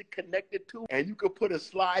television connected to, and you could put a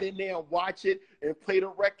slide in there and watch it and play the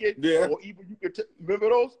record? Yeah. Or even you could, remember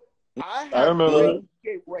those? I I remember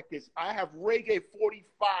reggae records. I have reggae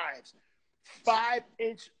 45s,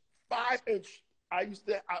 5-inch.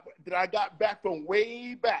 That I got back from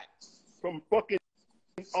way back from fucking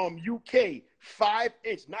UK.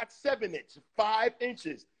 5-inch, not 7-inch, 5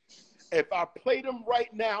 inches. If I play them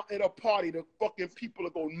right now at a party, the fucking people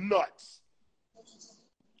will go nuts.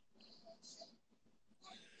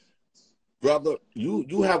 Brother,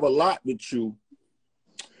 you have a lot with you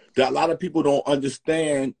that a lot of people don't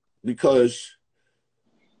understand, because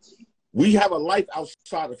we have a life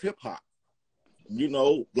outside of hip hop. You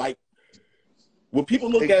know, like when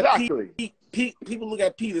people look at Pete, people look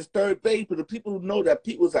at Pete as third base, but the people who know that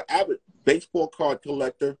Pete was an avid baseball card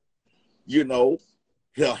collector, you know,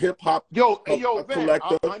 hip hop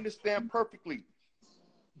collector. I understand perfectly.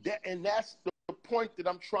 And that's the point that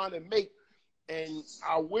I'm trying to make. And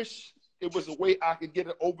I wish it was a way I could get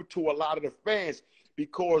it over to a lot of the fans,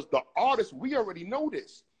 because the artists, we already know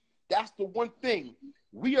this. That's the one thing.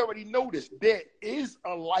 We already know this. There is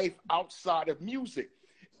a life outside of music.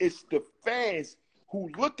 It's the fans who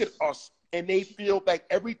look at us and they feel like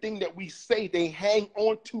everything that we say, they hang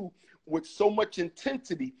on to with so much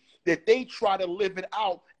intensity that they try to live it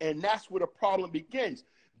out, and that's where the problem begins.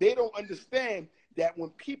 They don't understand that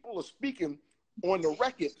when people are speaking on the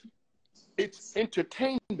record, it's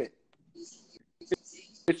entertainment.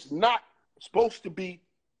 It's not supposed to be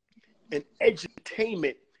an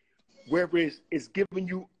edutainment, whereas it's giving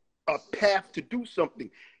you a path to do something.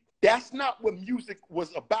 That's not what music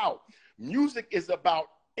was about. Music is about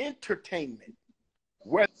entertainment,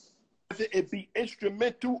 whether it be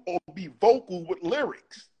instrumental or be vocal with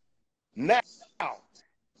lyrics. Now,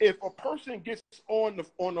 if a person gets on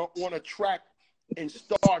a track and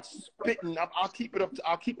starts spitting, I'll keep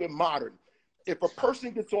it modern. If a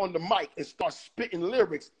person gets on the mic and starts spitting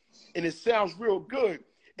lyrics and it sounds real good,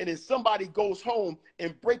 and then somebody goes home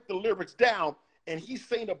and break the lyrics down and he's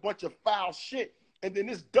saying a bunch of foul shit, and then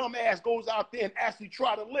this dumbass goes out there and actually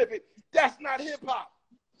try to live it, that's not hip hop.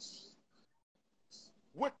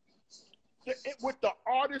 What the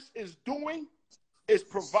artist is doing is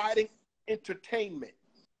providing entertainment.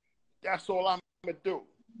 That's all I'm gonna do.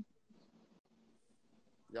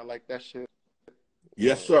 Y'all like that shit?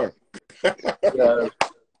 Yes, sir. Yeah.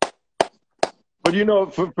 But you know,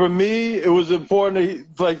 for me, it was important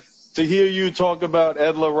to hear you talk about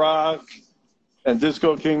Ed LaRock and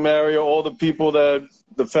Disco King Mario, all the people that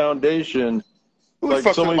the foundation.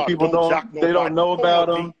 Like so many people don't know about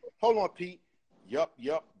them. Hold on, Pete. Yup.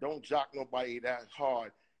 Don't jock nobody that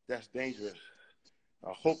hard. That's dangerous.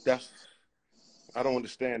 I hope I don't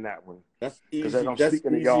understand that one. That's easy. As I'm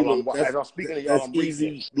speaking to y'all, I'm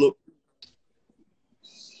easy. Look.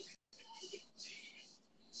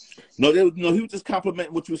 No, he was just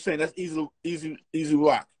complimenting what you were saying. That's easy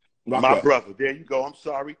rock. My brother. There you go. I'm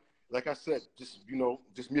sorry. Like I said, just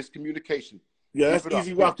miscommunication. Yeah, that's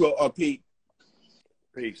easy rock, Pete.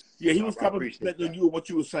 Peace. Yeah, he was complimenting you on what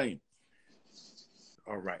you were saying.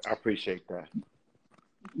 All right, I appreciate that.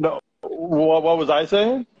 No, what was I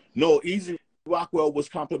saying? No, Easy Rockwell was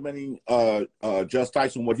complimenting Just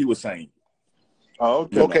Tyson what he was saying. Oh,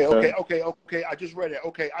 okay. I just read it.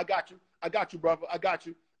 Okay, I got you, brother. I got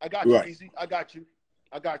you, right. Easy. I got you.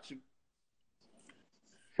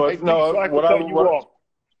 But hey, no,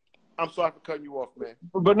 I'm sorry for cutting you off, man.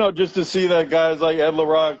 But no, just to see that guys like Ed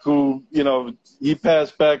LaRock, who, you know, he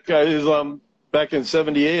passed back back in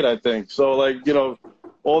 '78, I think. So, like, you know,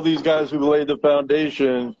 all these guys who laid the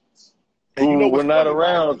foundation who were not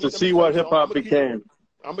around to see what hip hop became.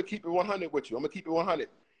 I'm gonna keep it 100 with you.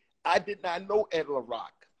 I did not know Ed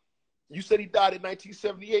LaRock. You said he died in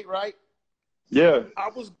 1978, right? Yeah. I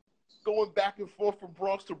was going back and forth from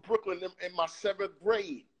Bronx to Brooklyn in my 7th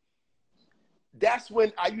grade. That's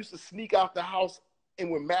when I used to sneak out the house, and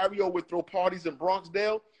when Mario would throw parties in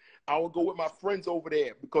Bronxdale, I would go with my friends over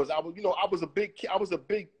there because I was a big kid. I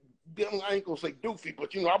ain't gonna say doofy,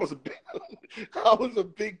 but I was a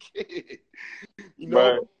big kid.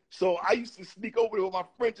 Right. So I used to sneak over there with my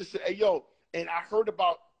friends and say, "Hey, yo," and I heard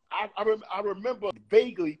about. I remember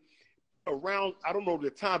vaguely around. I don't know the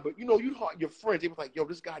time, but you heard your friends. They was like, "Yo,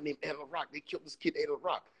 this guy named Ed LaRock. They killed this kid, Ed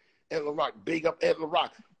LaRock. Ed LaRock, big up Ed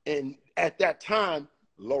LaRock." And at that time,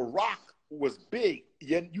 LaRock was big.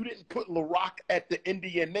 You didn't put LaRock at the end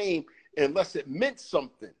of your name unless it meant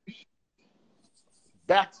something.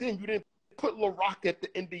 Back then, you didn't put LaRock at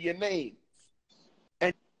the end of your name.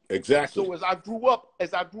 And exactly. So as I grew up,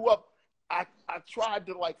 I tried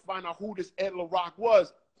to find out who this Ed LaRock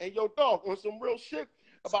was. And yo, dog, on some real shit,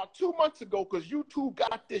 about 2 months ago, because YouTube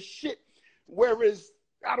got this shit, whereas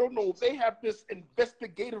I don't know, they have this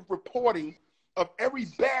investigative reporting of every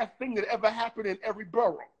bad thing that ever happened in every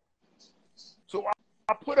borough. So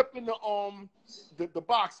I put up in the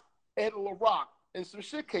box Ed LaRock, and some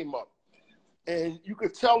shit came up. And you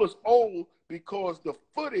could tell it's old because the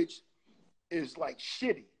footage is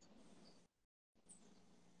shitty.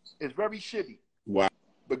 It's very shitty. Wow.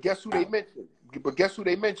 But guess who they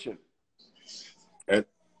mentioned? Ed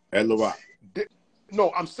LaRock.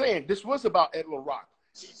 No, I'm saying this was about Ed LaRock.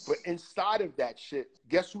 But inside of that shit,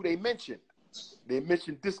 guess who they mentioned? They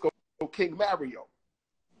mentioned Disco King Mario.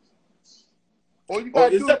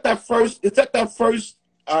 Is that that first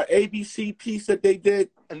ABC piece that they did?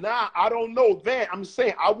 Nah, I don't know that. I'm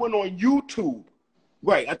saying I went on YouTube.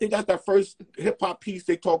 Right, I think that's that first hip hop piece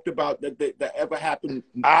they talked about that ever happened.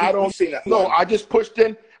 I don't see that. No, I just pushed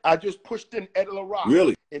in Ed LaRock.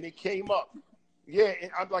 Really? And it came up. Yeah,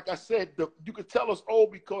 and like I said, you could tell it's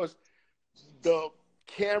old because the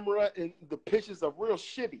camera and the pictures are real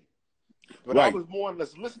shitty. But right. I was more or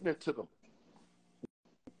less listening to them.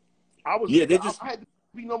 I had to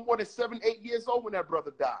be no more than 7, 8 years old when that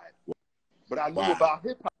brother died. But I knew about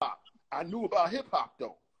hip hop. I knew about hip hop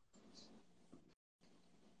though.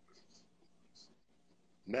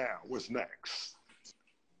 Now, what's next?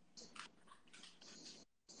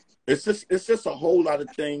 It's just a whole lot of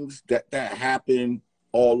things that happen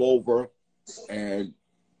all over, and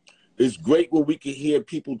it's great when we can hear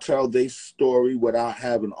people tell their story without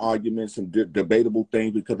having arguments and debatable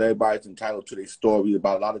things, because everybody's entitled to their story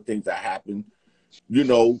about a lot of things that happen.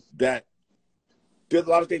 That there's a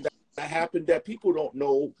lot of things that happened that people don't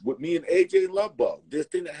know. With me and AJ and Lovebug, this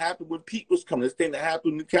thing that happened when Pete was coming, this thing that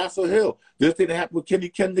happened in Castle Hill, this thing that happened with Kenny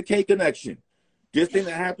Ken the K Connection, this thing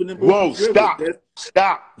that happened in Whoa, stop.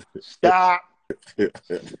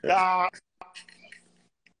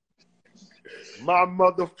 My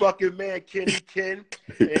motherfucking man Kenny Ken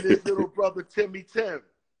and his little brother Timmy Tim.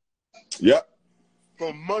 Yep.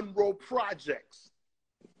 From Monroe Projects.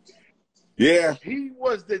 Yeah. He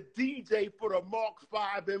was the DJ for the Mark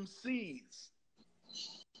 5 MCs.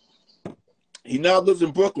 He now lives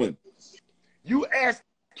in Brooklyn. You asked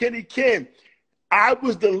Kenny Ken, I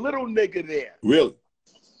was the little nigga there. Really?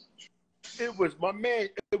 It was my man.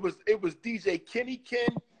 It was DJ Kenny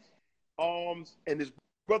Ken, and his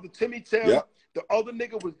brother Timmy Tim. Yep. The other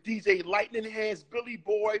nigga was DJ Lightning Hands Billy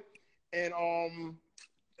Boy, and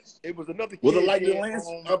it was another kid. Was it Lightning Lance?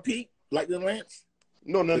 Pete? Lightning Lance?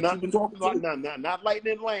 No, That not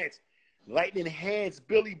Lightning Lance. Lightning Hands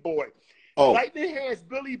Billy Boy. Oh. Lightning Hands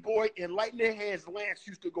Billy Boy and Lightning Hands Lance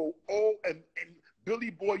used to go and Billy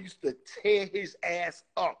Boy used to tear his ass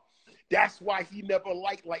up. That's why he never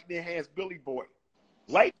liked Lightning Hands Billy Boy.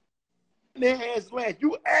 Lightning Hands Lance.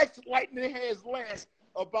 You asked Lightning Hands Lance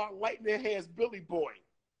about Lightning Hands Billy Boy.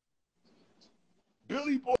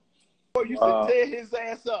 Billy Boy used to tear his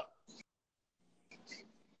ass up.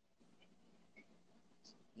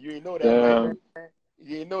 You didn't know that, right?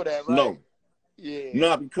 You didn't know that, right? No. Yeah.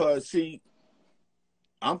 No, because see,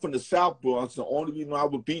 I'm from the South Bronx. The only reason I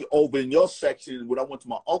would be over in your section when I went to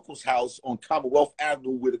my uncle's house on Commonwealth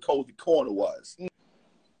Avenue where the Cozy Corner was.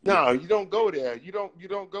 No, you don't go there. You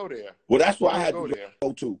don't go there. Well, that's where I had to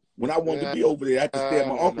go to. When I wanted to be over there, I had to stay at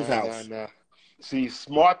my uncle's house. See,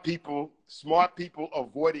 smart people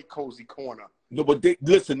avoided Cozy Corner. No, but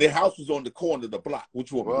listen, their house was on the corner of the block.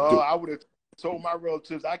 Which one? Well, I would have told my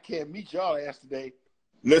relatives I can't meet y'all ass today.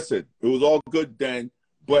 Listen, it was all good then,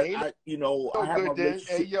 but I had my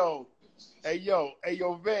relationship. Hey yo,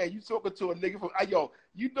 Van, you talking to a nigga from?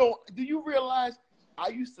 Do you realize I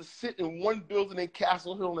used to sit in one building in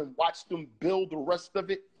Castle Hill and watch them build the rest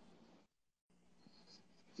of it?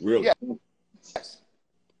 Really? Yes.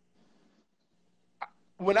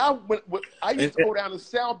 When I used to go down to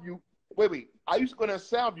Soundview. Wait. I used to go down to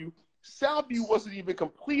Soundview. Soundview wasn't even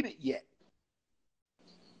completed yet.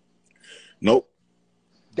 Nope.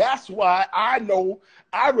 That's why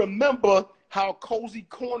I remember how Cozy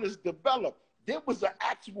Corners developed. There was an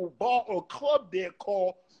actual bar or club there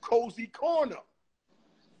called Cozy Corner.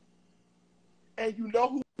 And you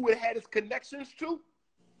know who it had its connections to?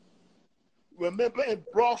 Remember in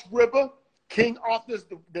Bronx River, King Arthur's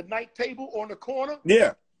the night table on the corner?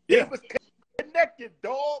 Yeah. It was connected,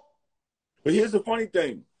 dog. But here's the funny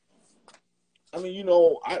thing. I mean,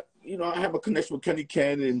 I have a connection with Kenny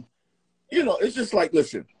Ken, and it's just like,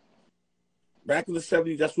 listen, back in the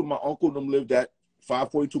 70s, that's where my uncle and them lived at,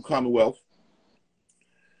 542 Commonwealth.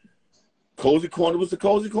 Cozy Corner was the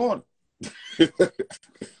Cozy Corner.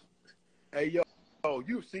 Hey,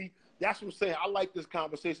 you see, that's what I'm saying. I like this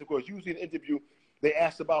conversation because usually in an interview, they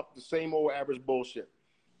ask about the same old average bullshit.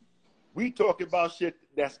 We talk about shit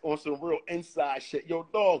that's on some real inside shit. Yo,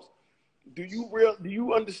 dogs, do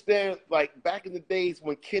you understand, like, back in the days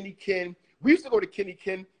when Kenny Ken, we used to go to Kenny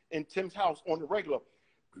Ken in Tim's house on the regular,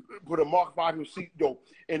 put a Mark V seat,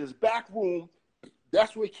 in his back room.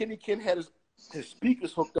 That's where Kenny Ken had his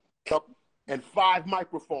speakers hooked up and 5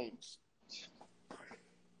 microphones.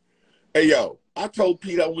 Hey, yo, I told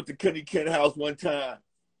Pete I went to Kenny Ken house one time.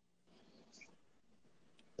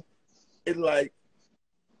 It's like,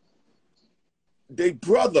 they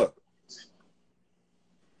brother.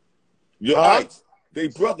 Your Ice. They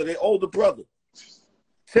brother, they older brother.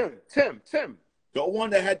 Tim. The one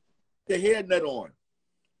that had the hairnet on.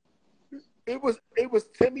 It was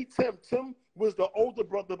Timmy Tim. Tim was the older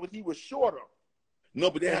brother, but he was shorter.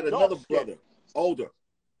 No, but they had another brother, older.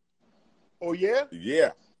 Oh, yeah?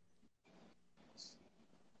 Yeah.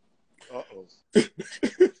 Uh-oh.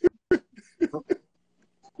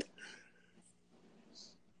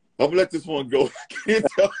 I'm going to let this one go. Hey,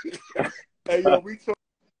 yo, we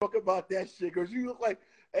talk about that shit because you look like,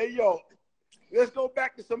 hey, yo, let's go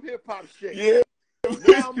back to some hip-hop shit. Yeah.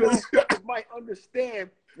 Now motherfuckers might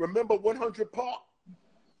understand. Remember 100 Park?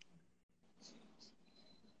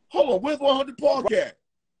 Hold on, where's 100 Park at?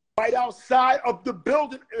 Right outside of the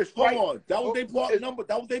building. Hold on, that was their park number?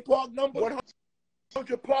 That was their park number?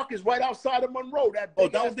 100 Park is right outside of Monroe. That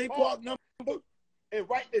was their park number? And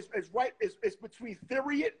it's between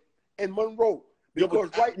Theriot and Monroe.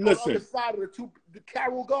 Because on the other side of the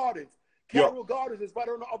Carroll Gardens. Carroll Gardens is right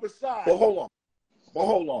on the other side. But hold on.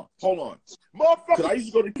 Motherfucker, I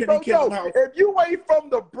used to go to Kenny Ken's house. If you ain't from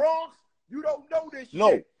the Bronx, you don't know this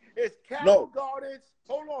shit. It's Carroll Gardens.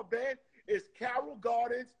 Hold on, man. It's Carroll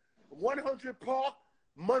Gardens, 100 Park,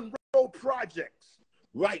 Monroe Projects.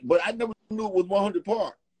 Right, but I never knew it was 100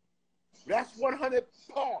 Park. That's 100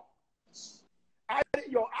 Park. I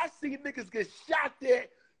see niggas get shot there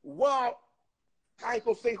while, I ain't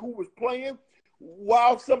gonna say who was playing,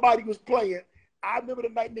 while somebody was playing. I remember the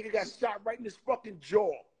night nigga got shot right in his fucking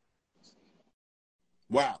jaw.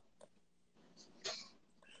 Wow.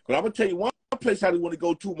 But I'm going to tell you one place I didn't want to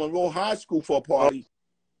go to, Monroe High School, for a party.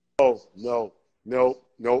 Oh, no.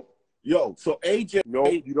 Yo, so AJ. No,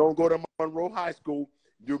 you don't go to Monroe High School.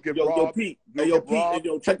 You get Yo, robbed. Pete. You'll Hey, yo, get Pete. robbed. Hey,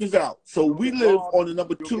 yo, check this out. So You'll we get live robbed. on the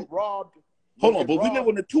number You'll 2. get robbed. Hold You'll on, get but we live robbed.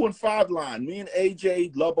 on the 2 and 5 line. Me and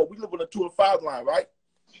AJ, Lubbo, we live on the 2 and 5 line, right?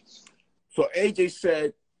 So AJ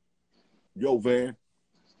said, yo, Van,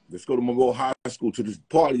 let's go to Monroe High School to this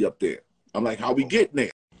party up there. I'm like, how we getting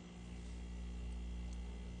there?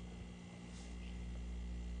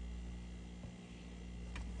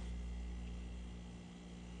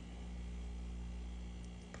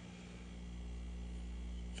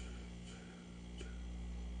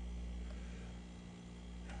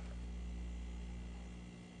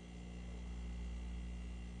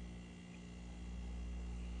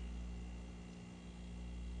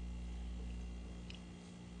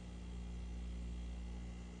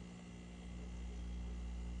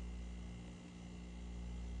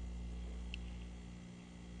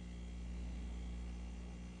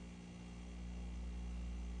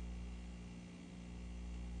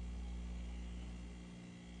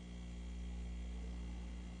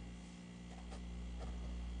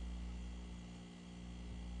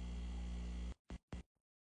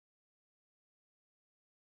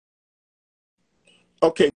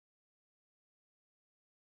 Okay,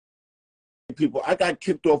 people, I got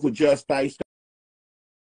kicked off with Just Ice.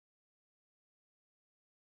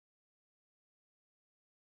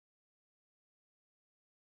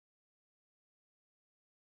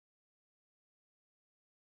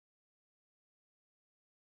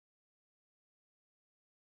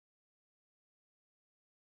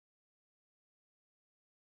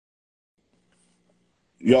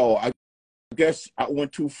 Yo, I guess I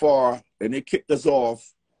went too far and they kicked us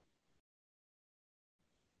off.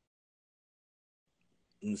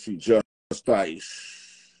 Let me see, Just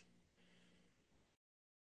Ice.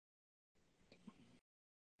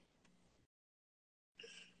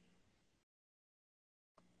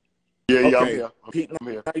 Yeah, I'm Okay, here. Pete I'm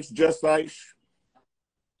here. Nice, Just Ice.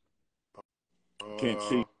 Can't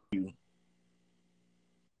see you.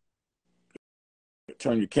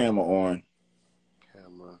 Turn your camera on.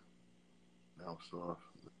 Camera. Now it's off.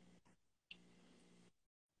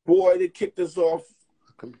 Boy, they kicked us off.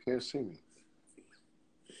 How come you can't see me?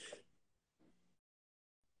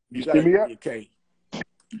 You see me yet? Okay.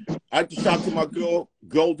 I just shout out to my girl,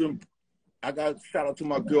 Golden. I got to shout out to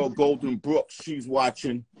my girl, Golden Brooks. She's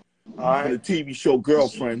watching on the TV show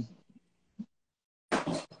Girlfriend.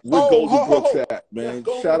 Where Golden Brooks at, man?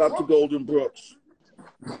 Shout out to Golden Brooks.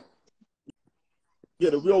 Yeah,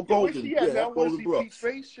 the real Golden. Yeah, that's Golden Brooks.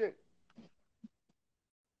 Face shit.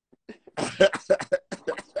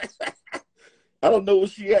 I don't know where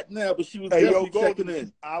she at now, but she was definitely checking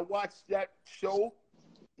in. I watched that show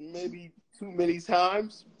maybe too many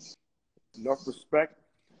times. Enough respect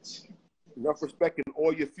in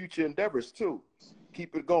all your future endeavors too.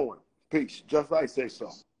 Keep it going. Peace. Just like say so.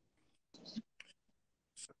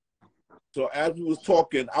 So as we was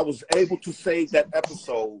talking, I was able to save that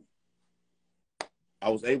episode. I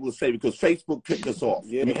was able to save because Facebook kicked us off.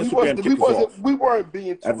 Yeah, I mean, Instagram kicked us off. We weren't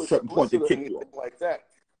being too at a certain point they kicked you off like that.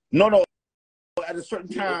 No. At a certain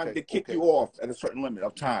time, they kick you off at a certain limit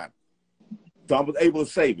of time. So I was able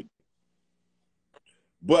to save it.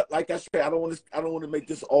 But like I said, I don't want to make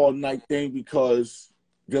this all night thing because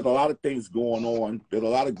there's a lot of things going on. There's a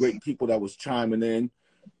lot of great people that was chiming in,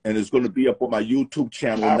 and it's going to be up on my YouTube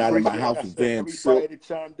channel, Not in My House with VanSilk. Everybody that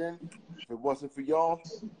chimed in. If it wasn't for y'all,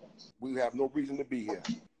 we have no reason to be here.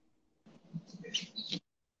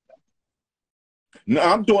 No,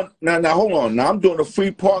 I'm doing now. Hold on. Now I'm doing a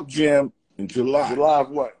free park jam in July. July of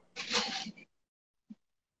what?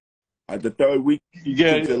 At the third week You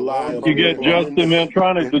get July. You get Justin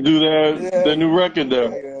Mantronic to do their new record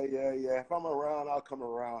there. Yeah. If I'm around, I'll come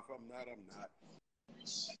around. If I'm not, I'm not.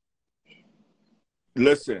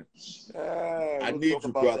 Listen, we'll I need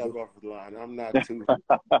you, brother. I'm not too.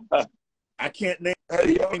 I can't name.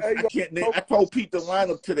 I can't name. I told Pete the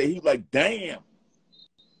lineup today. He was like, "Damn."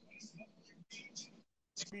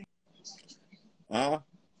 Huh?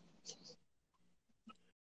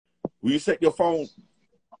 Will you set your phone?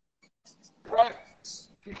 Right.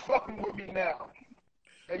 He's fucking with me now.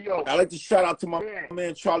 Hey, yo. I'd like to shout out to my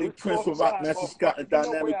man Charlie Prince from Rock Master Scott and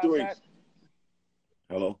Dynamic 3.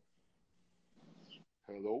 Hello.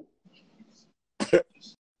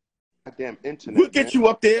 Goddamn internet. We'll get you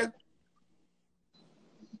up there.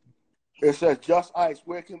 It says Just Ice.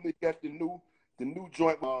 Where can we get the new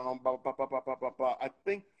joint? I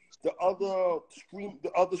think the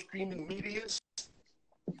other streaming medias.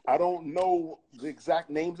 I don't know the exact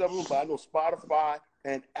names of them, but I know Spotify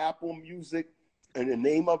and Apple Music, and the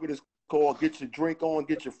name of it is called "Get Your Drink On,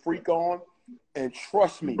 Get Your Freak On." And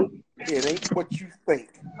trust me, it ain't what you think.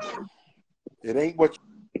 It ain't what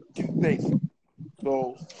you think.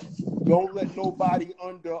 So don't let nobody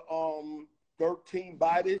under 13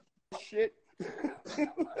 buy this shit.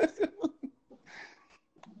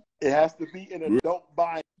 It has to be an adult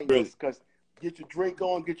buying this, because get your drink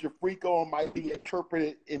on, get your freak on might be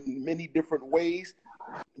interpreted in many different ways.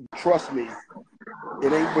 Trust me,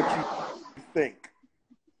 it ain't what you think.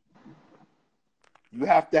 You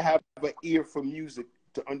have to have an ear for music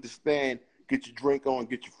to understand, get your drink on,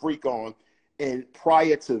 get your freak on. And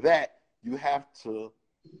prior to that, you have to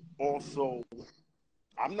also,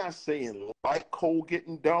 I'm not saying like Cole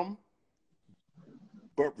getting dumb,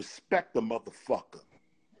 but respect the motherfucker.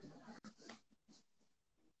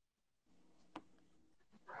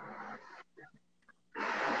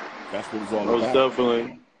 That's what it's all Most about.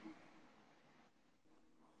 definitely.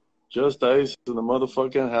 Just Ice in the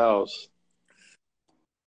motherfucking house.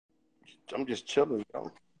 I'm just chilling, though.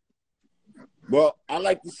 Well, I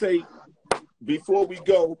like to say, before we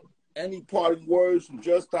go, any parting words from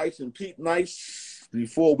Just Ice and Pete Nice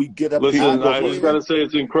before we get up? Listen, I just got to say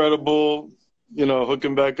it's incredible, you know,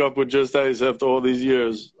 hooking back up with Just Ice after all these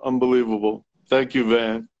years. Unbelievable. Thank you,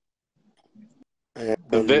 Van. And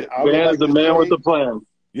Van is the man with the plan.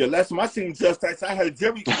 Yeah, last time I seen Just Ice, I had a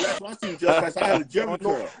Jerry. Last time I seen Just Ice, I had a Jerry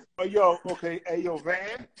curl. Oh, yo, okay, hey, yo,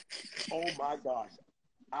 Van. Oh my gosh,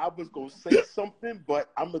 I was gonna say something, but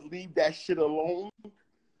I'm gonna leave that shit alone.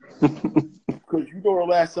 Because you know the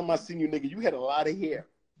last time I seen you, nigga, you had a lot of hair.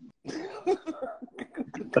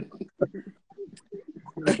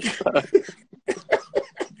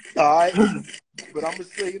 All right, but I'm gonna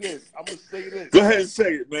say this. Go ahead and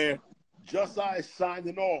say it, man. Just Ice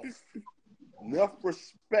signing off. Enough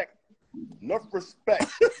respect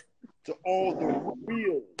to all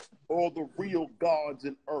the real gods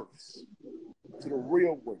and earths, to the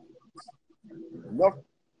real ones. Enough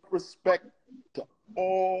respect to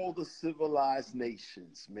all the civilized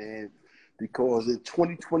nations, man, because in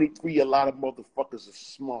 2023, a lot of motherfuckers are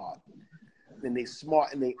smart, and they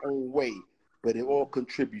smart in their own way, but it all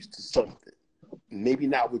contributes to something. Maybe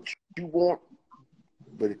not what you want,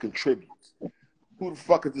 but it contributes. Who the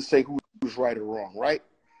fuck is to say who's right or wrong, right?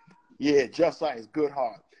 Yeah, Just Ice, good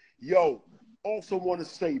heart. Yo, also want to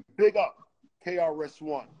say big up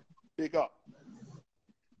KRS-One. Big up.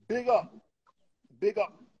 Big up. Big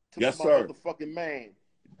up to my motherfucking man,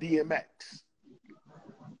 DMX.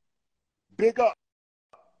 Big up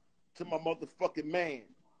to my motherfucking man,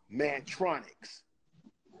 Mantronics.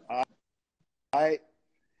 All right?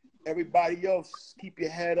 Everybody else, keep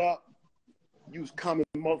your head up. Use common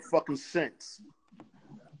motherfucking sense.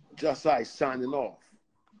 Just Ice signing off.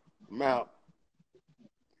 I'm out.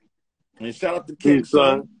 And shout out to King,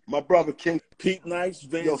 son. My brother King. Pete Nice,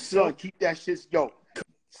 Van Yo, son, Silk. keep that shit. Yo,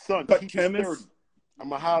 son, Cut keep chemist. it sturdy. I'm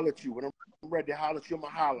going to holler at you. When I'm ready to holler at you, I'm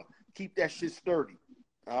going to holler. Keep that shit sturdy.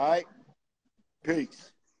 All right?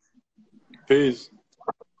 Peace. Peace.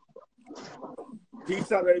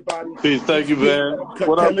 Peace out, everybody. Peace. Thank you, Van.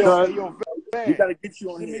 What up, Cut? Hey, yo, Van. We got to get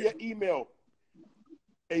you on Send here. me your email.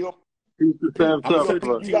 Hey, yo. Peace to Sam I'm going to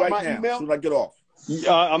You send it got right my now email? as soon as I get off.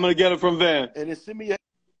 I'm going to get it from Van. And then send me your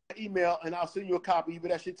email, and I'll send you a copy of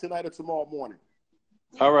that shit tonight or tomorrow morning.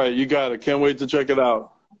 All right, you got it. Can't wait to check it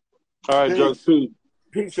out. All right, Peace. Just peace.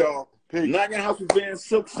 Peace, y'all. Peace. Knocking House with Van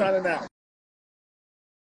Silk signing out.